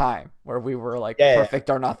long time where we were like perfect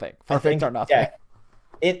or nothing. Yeah.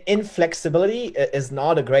 Inflexibility is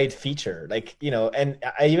not a great feature, and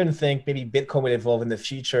I even think maybe Bitcoin would evolve in the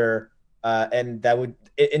future, and that would,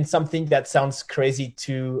 in something that sounds crazy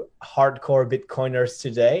to hardcore Bitcoiners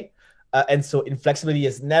today, and so inflexibility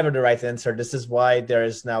is never the right answer. This is why there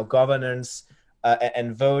is now governance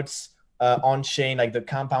and votes on chain, like the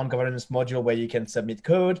compound governance module where you can submit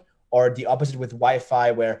code, or the opposite with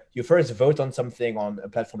Wi-Fi, where you first vote on something on a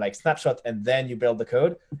platform like Snapshot and then you build the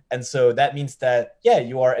code. And so that means that,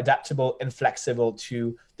 you are adaptable and flexible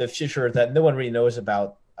to the future that no one really knows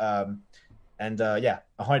about.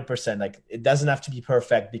 100%. Like, it doesn't have to be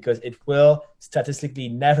perfect, because it will statistically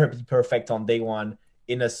never be perfect on day one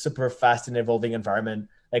in a super fast and evolving environment.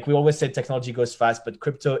 Like we always say, technology goes fast, but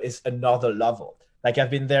crypto is another level. Like,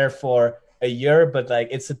 I've been there for a year, but like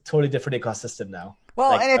it's a totally different ecosystem now.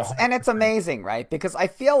 Well, like, and it's amazing, right? Because I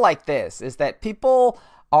feel like this is that people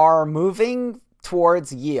are moving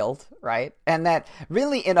towards yield, right? And that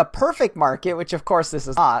really in a perfect market, which of course this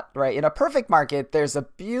is not, right? In a perfect market, there's a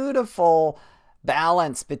beautiful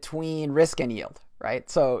balance between risk and yield, right?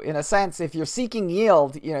 So in a sense, if you're seeking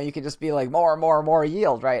yield, you can just be like more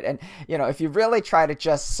yield, right? And, if you really try to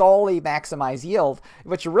just solely maximize yield,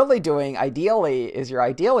 what you're really doing ideally is you're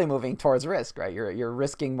ideally moving towards risk, right? You're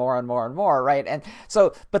risking more and more, right? And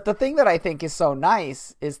so, but the thing that I think is so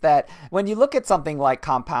nice is that when you look at something like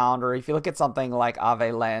Compound, or if you look at something like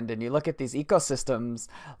Aave Lend, and you look at these ecosystems,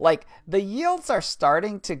 like the yields are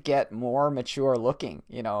starting to get more mature looking,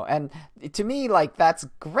 and to me, like that's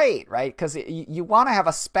great, right? Because you want to have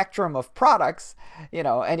a spectrum of products,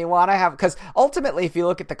 and you want to have, because ultimately, if you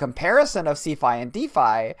look at the comparison of CeFi and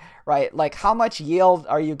DeFi, right, like how much yield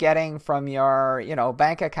are you getting from your,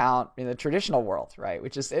 bank account in the traditional world, right,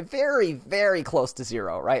 which is very, very close to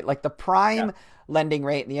zero, right? Like the prime lending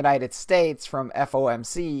rate in the United States from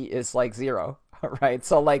FOMC is like zero. Right.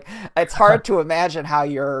 So like, it's hard to imagine how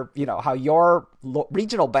your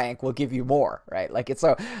regional bank will give you more. Right. Like it's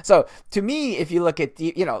so to me, if you look at,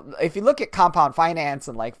 if you look at compound finance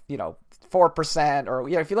and like, 4%, or,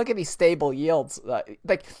 if you look at these stable yields,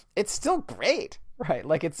 like it's still great. Right.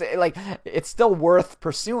 Like it's still worth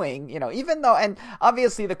pursuing, even though, and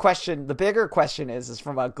obviously the bigger question is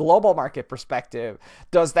from a global market perspective,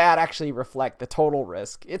 does that actually reflect the total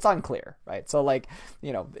risk? It's unclear. Right. So like,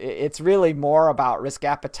 it's really more about risk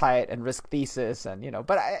appetite and risk thesis. And,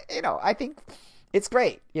 but I think it's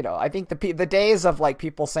great. I think the days of like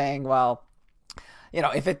people saying, well,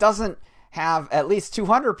 if it doesn't have at least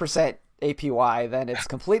 200% APY, then it's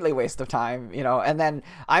completely waste of time, and then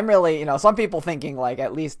I'm really, some people thinking like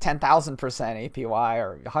at least 10,000% APY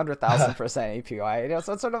or 100,000% APY,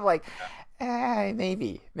 so it's sort of like,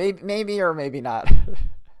 maybe, or maybe not.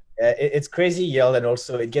 It's crazy yield, and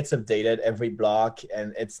also it gets updated every block,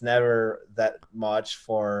 and it's never that much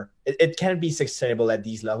it can't be sustainable at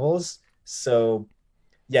these levels. So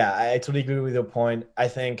yeah, I totally agree with your point. I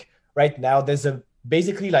think right now there's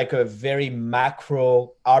basically like a very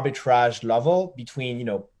macro arbitrage level between,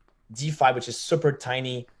 DeFi, which is super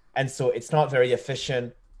tiny. And so it's not very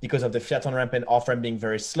efficient because of the fiat on ramp and off ramp being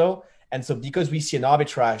very slow. And so because we see an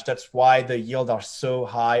arbitrage, that's why the yield are so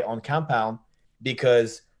high on compound,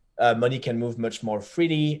 because money can move much more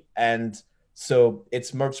freely. And so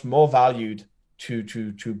it's much more valued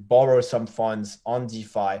to borrow some funds on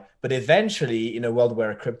DeFi. But eventually, in a world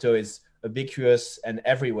where crypto is ubiquitous and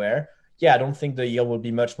everywhere, I don't think the yield will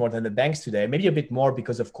be much more than the banks today. Maybe a bit more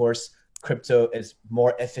because, of course, crypto is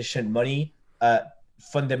more efficient money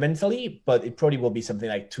fundamentally, but it probably will be something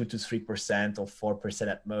like 2 to 3% or 4%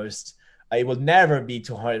 at most. It will never be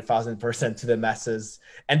 200,000% to the masses.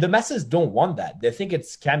 And the masses don't want that. They think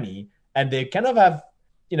it's scammy. And they kind of have,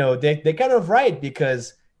 they're kind of right,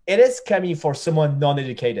 because it is scammy for someone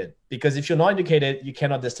non-educated. Because if you're non-educated, you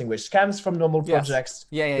cannot distinguish scams from normal projects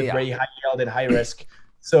with very high yield and high risk.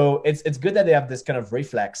 So it's good that they have this kind of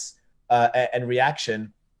reflex and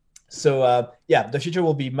reaction. So the future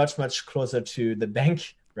will be much, much closer to the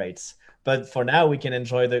bank rates. But for now, we can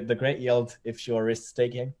enjoy the great yield if you're risk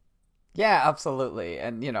taking. Yeah, absolutely.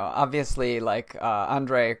 And, obviously, like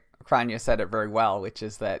Andre Kranya said it very well, which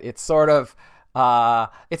is that it's sort of,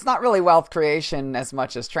 it's not really wealth creation as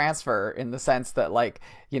much as transfer, in the sense that like,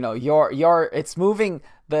 it's moving,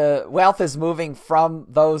 the wealth is moving from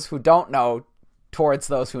those who don't know towards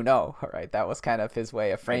those who know, right? That was kind of his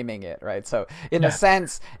way of framing it, right? So in a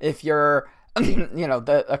sense, if you're,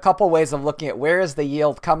 a couple ways of looking at where is the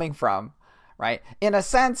yield coming from, right? In a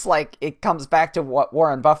sense, like it comes back to what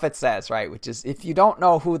Warren Buffett says, right? Which is, if you don't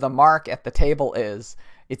know who the mark at the table is,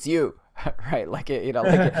 it's you, right? Like,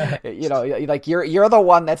 like you're the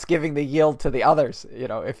one that's giving the yield to the others,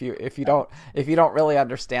 if you don't really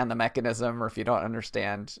understand the mechanism, or if you don't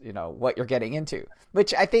understand, what you're getting into,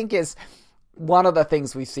 which I think is one of the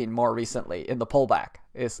things we've seen more recently in the pullback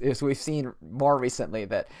is we've seen more recently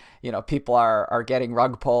that, people are getting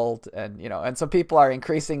rug pulled, and so people are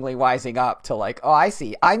increasingly wising up to like, oh, I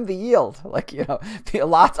see, I'm the yield. Like,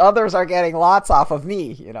 others are getting lots off of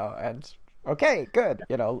me, and okay, good,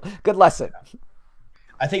 good lesson.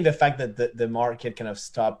 I think the fact that the market kind of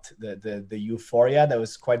stopped the euphoria that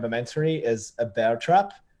was quite momentary is a bear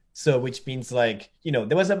trap. So which means like,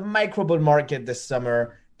 there was a micro bull market this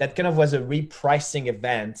summer that kind of was a repricing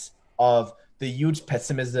event of the huge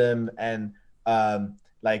pessimism and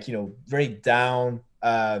very down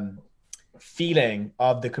feeling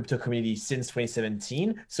of the crypto community since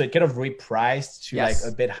 2017. So it kind of repriced to like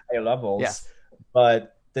a bit higher levels.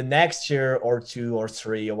 But the next year or 2 or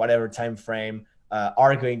 3 or whatever time frame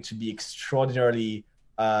are going to be extraordinarily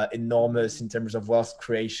enormous in terms of wealth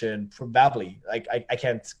creation, probably. Like I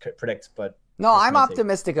can't predict, but no, I'm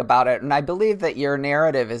optimistic about it, and I believe that your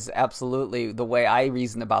narrative is absolutely the way I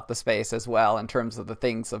reason about the space as well, in terms of the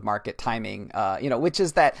things of market timing, which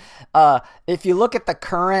is that if you look at the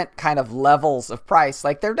current kind of levels of price,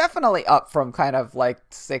 like they're definitely up from kind of like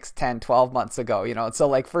 6, 10, 12 months ago, so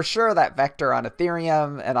like for sure that vector on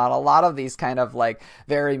Ethereum and on a lot of these kind of like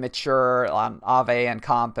very mature on Aave and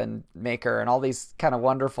Comp and Maker and all these kind of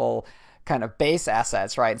wonderful kind of base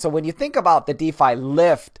assets, right? So when you think about the DeFi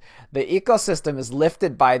lift, the ecosystem is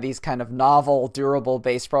lifted by these kind of novel, durable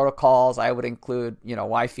base protocols. I would include,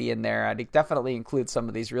 Wi-Fi in there. I'd definitely include some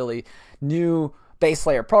of these really new base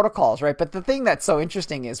layer protocols, right? But the thing that's so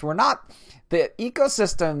interesting is the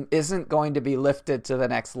ecosystem isn't going to be lifted to the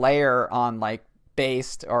next layer on like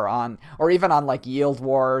based or even on like yield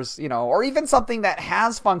wars, or even something that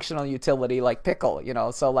has functional utility like pickle,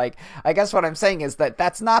 so like I guess what I'm saying is that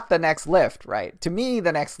that's not the next lift, right? To me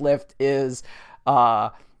the next lift is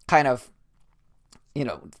kind of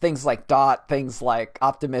things like DOT, things like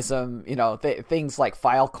Optimism, things like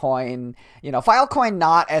Filecoin, Filecoin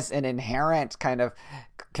not as an inherent kind of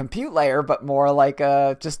compute layer, but more like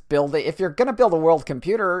just build it. If you're going to build a world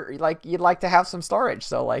computer, like you'd like to have some storage.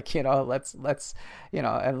 So like, let's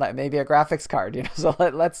and maybe a graphics card, so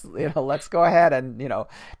let's go ahead and,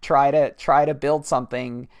 try to build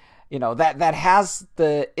something, that has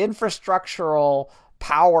the infrastructural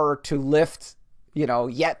power to lift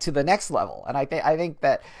yet to the next level. And I think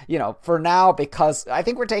that, for now, because I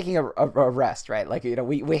think we're taking a rest, right? Like,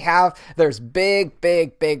 there's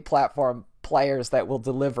big platform players that will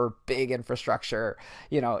deliver big infrastructure,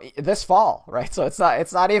 this fall, right? So it's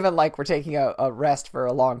not even like we're taking a rest for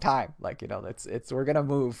a long time. Like, we're going to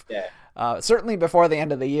move, certainly before the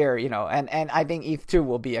end of the year, and I think ETH2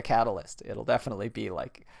 will be a catalyst. It'll definitely be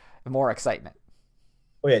like more excitement.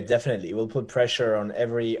 Oh yeah, definitely. It will put pressure on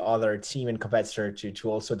every other team and competitor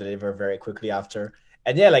to also deliver very quickly after.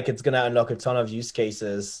 And yeah, like it's gonna unlock a ton of use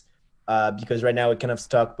cases because right now we're kind of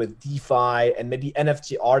stuck with DeFi and maybe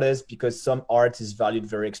NFT artists because some art is valued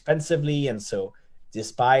very expensively, and so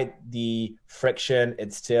despite the friction,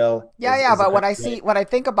 it's still But when I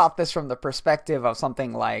think about this from the perspective of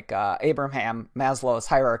something like Abraham Maslow's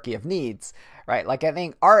hierarchy of needs, right? Like I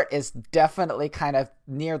think art is definitely kind of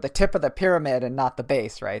near the tip of the pyramid and not the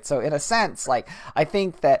base, right? So in a sense, like I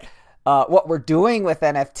think that what we're doing with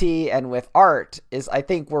NFT and with art is I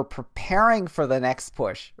think we're preparing for the next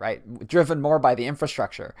push, right? Driven more by the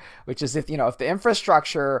infrastructure, which is if the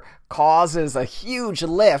infrastructure causes a huge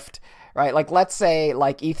lift, right? Like let's say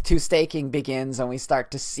like ETH2 staking begins and we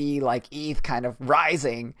start to see like ETH kind of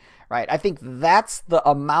rising, right? I think that's the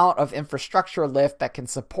amount of infrastructure lift that can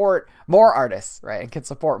support more artists, right? And can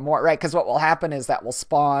support more, right? Because what will happen is that will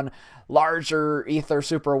spawn larger Ether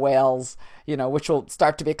super whales, which will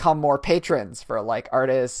start to become more patrons for like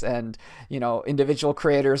artists and, individual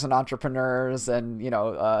creators and entrepreneurs and,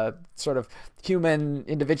 sort of human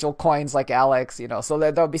individual coins like Alex, so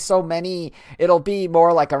there'll be so many, it'll be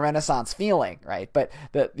more like a Renaissance feeling, right? But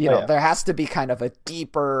there has to be kind of a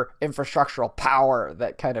deeper infrastructural power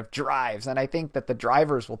that kind of drives. And I think that the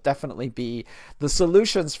drivers will definitely be the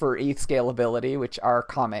solutions for ETH scalability, which are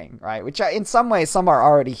coming, right? Which in some ways, some are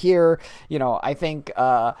already here. I think,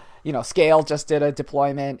 Scale just did a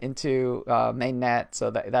deployment into mainnet, so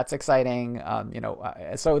that's exciting.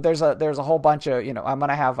 So there's a whole bunch of, I'm going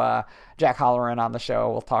to have Jack Halloran on the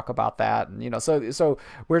show. We'll talk about that. And, so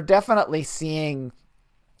we're definitely seeing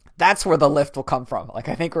that's where the lift will come from. Like,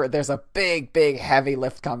 I think there's a big, heavy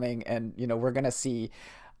lift coming, and, we're going to see,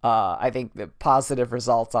 I think the positive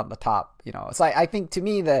results on the top, So I think to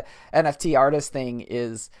me, the NFT artist thing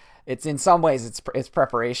it's in some ways it's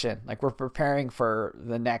preparation. Like we're preparing for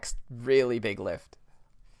the next really big lift.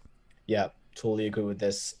 Yeah, totally agree with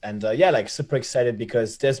this. And like super excited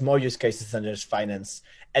because there's more use cases than just finance.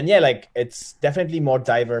 And yeah, like it's definitely more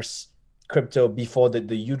diverse crypto before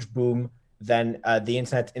the huge boom than the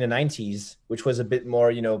internet in the 90s, which was a bit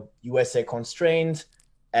more, USA constrained.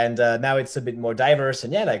 And now it's a bit more diverse.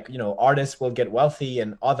 And yeah, like, artists will get wealthy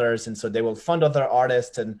and others. And so they will fund other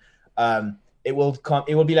artists and it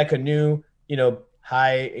will be like a new,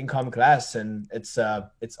 high income class. And it's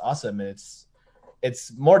awesome. And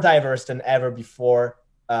it's more diverse than ever before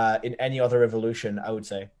in any other revolution, I would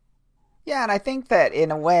say. Yeah, and I think that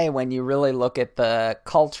in a way, when you really look at the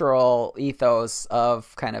cultural ethos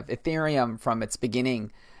of kind of Ethereum from its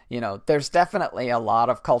beginning, there's definitely a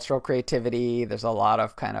lot of cultural creativity. There's a lot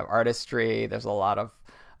of kind of artistry. There's a lot of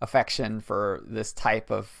affection for this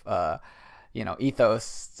type of,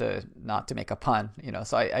 ethos, not to make a pun,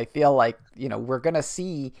 So I feel like, we're going to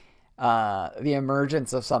see the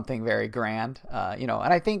emergence of something very grand, and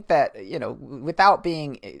I think that, without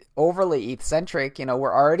being overly ETH-centric,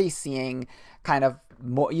 we're already seeing kind of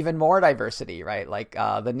even more diversity, right? Like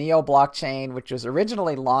the Neo blockchain, which was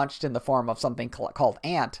originally launched in the form of something called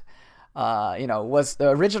Ant, was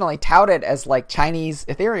originally touted as like Chinese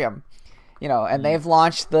Ethereum, and they've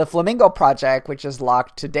launched the Flamingo project, which has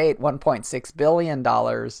locked to date $1.6 billion,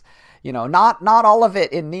 not all of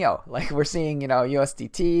it in Neo. Like we're seeing,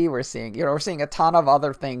 USDT, we're seeing a ton of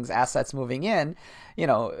other things, assets moving in,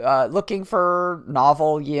 looking for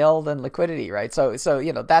novel yield and liquidity, right? So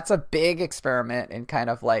that's a big experiment in kind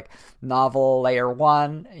of like novel layer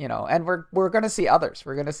one, and we're going to see others.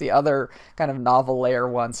 We're going to see other kind of novel layer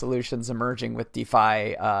one solutions emerging with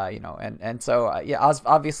DeFi, and so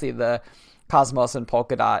obviously the Cosmos and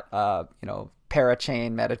Polkadot,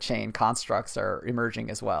 parachain, metachain constructs are emerging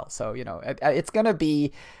as well. So, it's going to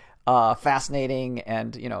be fascinating,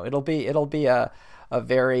 and, it'll be a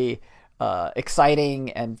very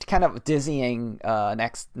exciting and kind of dizzying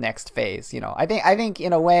next phase. I think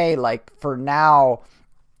in a way, like for now,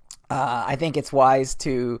 I think it's wise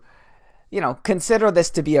to consider this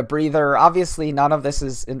to be a breather. Obviously, none of this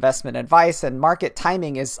is investment advice, and market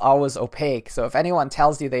timing is always opaque. So if anyone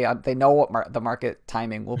tells you they know what the market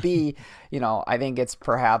timing will be, I think it's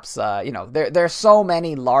perhaps, there's so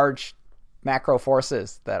many large macro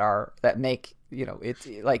forces that make, it's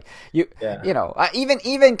like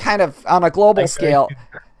even kind of on a global scale.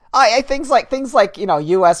 Things like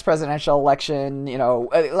U.S. presidential election,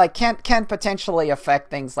 like can potentially affect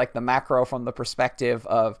things like the macro from the perspective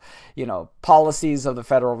of policies of the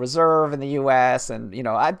Federal Reserve in the U.S. and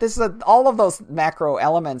all of those macro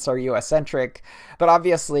elements are U.S. centric, but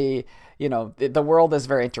obviously the world is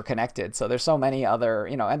very interconnected. So there's so many other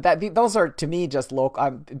and those are to me just local.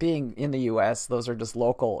 Being in the U.S., those are just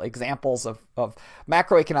local examples of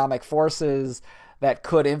macroeconomic forces that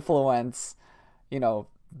could influence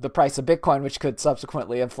the price of Bitcoin, which could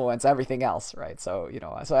subsequently influence everything else, right? So,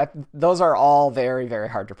 those are all very, very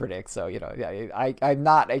hard to predict. So, I'm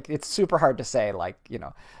not, it's super hard to say like,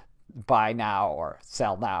 buy now or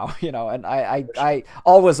sell now, and I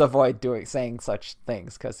always avoid saying such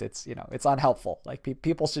things because it's, it's unhelpful. Like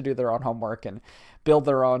people should do their own homework and build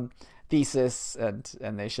their own thesis, and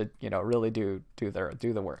they should, really do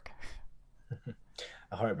the work.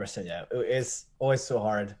 100%. Yeah. It's always so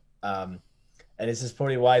hard. And this is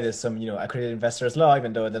probably why there's some, accredited investors law,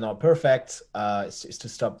 even though they're not perfect, is to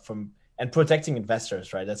stop from and protecting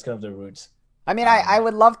investors, right? That's kind of the roots. I mean, I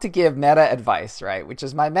would love to give meta advice, right? Which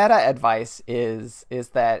is my meta advice is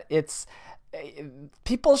that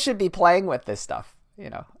people should be playing with this stuff,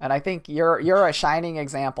 And I think you're a shining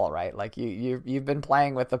example, right? Like you've been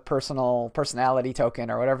playing with the personality token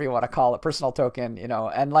or whatever you want to call it, personal token,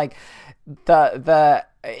 and like the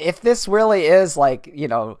if this really is like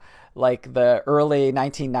like the early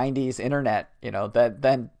 1990s internet,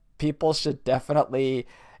 then people should definitely,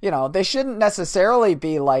 they shouldn't necessarily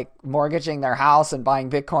be like mortgaging their house and buying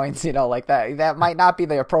Bitcoins, like that might not be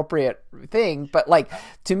the appropriate thing. But like,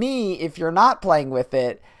 to me, if you're not playing with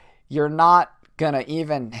it, you're not going to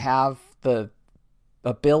even have the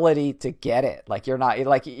ability to get it. Like you're not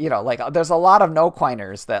like, there's a lot of no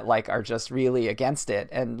coiners that like are just really against it.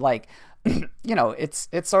 And like, it's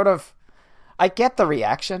sort of, I get the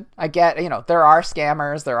reaction. I get, there are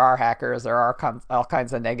scammers, there are hackers, there are all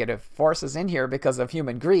kinds of negative forces in here because of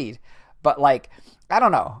human greed. But like, I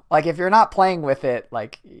don't know, like if you're not playing with it,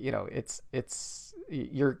 like, you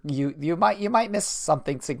might miss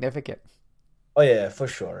something significant. Oh yeah, for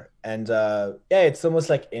sure. And it's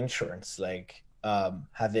almost like insurance, like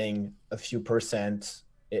having a few percent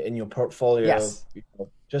in your portfolio, yes.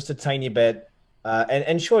 Just a tiny bit.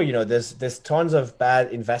 And sure, there's tons of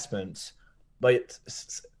bad investments. But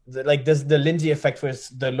like there's the Lindy effect, where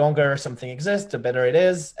the longer something exists, the better it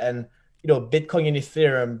is. And, Bitcoin and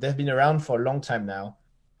Ethereum, they've been around for a long time now.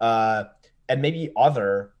 And maybe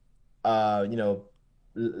other,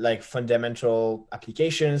 like fundamental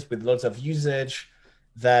applications with lots of usage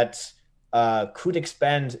that could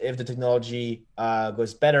expand if the technology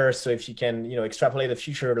goes better. So if you can, extrapolate the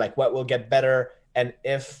future, like what will get better, and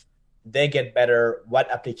if they get better,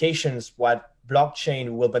 what applications, what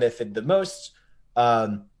blockchain will benefit the most.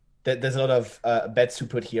 There's a lot of bets to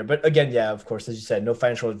put here. But again, yeah, of course, as you said, no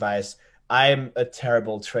financial advice. I'm a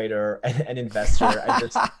terrible trader and investor. I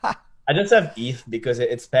just have ETH because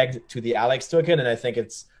it's pegged to the ALEX token, and I think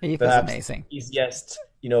it's ETH is amazing. Easiest,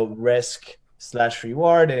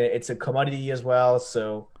 risk/reward, and it's a commodity as well.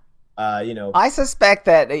 So I suspect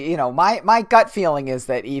that my gut feeling is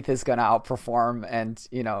that ETH is going to outperform, and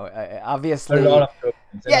obviously a lot of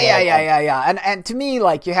tokens. Yeah. And to me,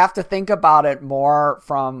 like, you have to think about it more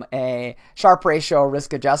from a Sharpe ratio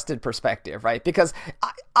risk adjusted perspective, right? Because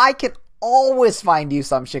I can always find you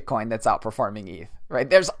some shitcoin that's outperforming ETH, right?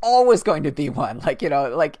 There's always going to be one, like,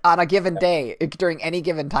 like on a given day during any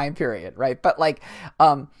given time period, right? But like,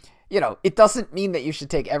 it doesn't mean that you should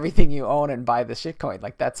take everything you own and buy the shitcoin.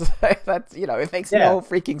 Like that's it makes no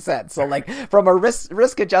freaking sense. So like from a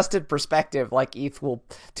risk adjusted perspective, like ETH will,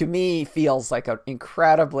 to me, feels like an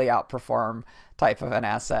incredibly outperform type of an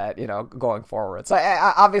asset, going forward. So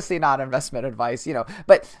obviously not investment advice,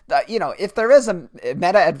 but if there is a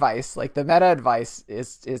meta advice, like the meta advice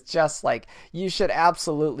is just like, you should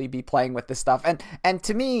absolutely be playing with this stuff. And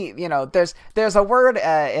to me, there's a word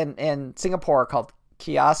in Singapore called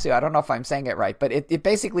kiasu. I don't know if I'm saying it right, but it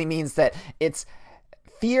basically means that it's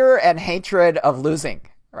fear and hatred of losing.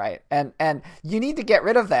 Right. And you need to get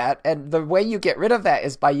rid of that. And the way you get rid of that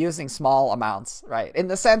is by using small amounts, right? In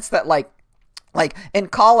the sense that like in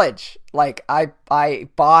college, like I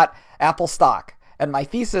bought Apple stock and my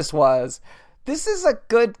thesis was, this is a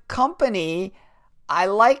good company. I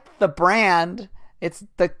like the brand. It's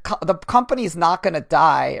the company's not going to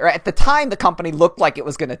die. Or at the time, the company looked like it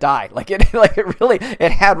was going to die.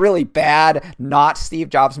 It had really bad, not Steve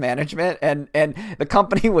Jobs management, and the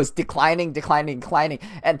company was declining.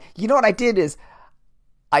 And you know what I did is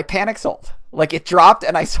I panic sold. Like it dropped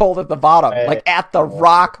and I sold at the bottom, like at the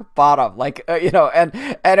rock bottom, and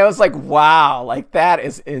it was like, wow, like that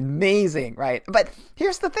is amazing. Right. But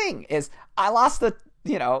here's the thing is I lost the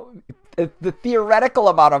theoretical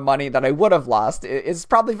amount of money that I would have lost is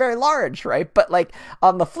probably very large. Right. But like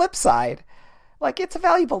on the flip side, like it's a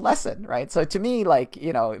valuable lesson. Right. So to me, like,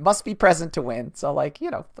 it must be present to win. So like,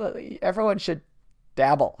 everyone should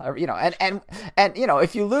dabble, and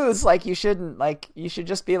if you lose, like you should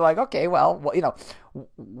just be like, okay, well,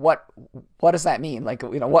 what does that mean? Like,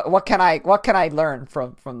 what can I learn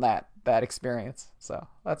from that experience? So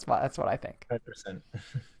that's what I think. 100%.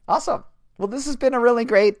 Awesome. Well, this has been a really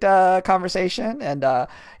great conversation, and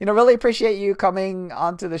really appreciate you coming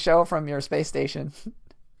onto the show from your space station.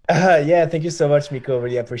 Yeah, thank you so much, Miko.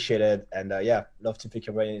 Really appreciate it, and love to pick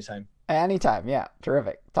your brain anytime. Anytime, yeah,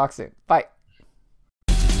 terrific. Talk soon. Bye.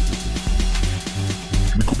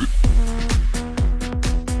 Miko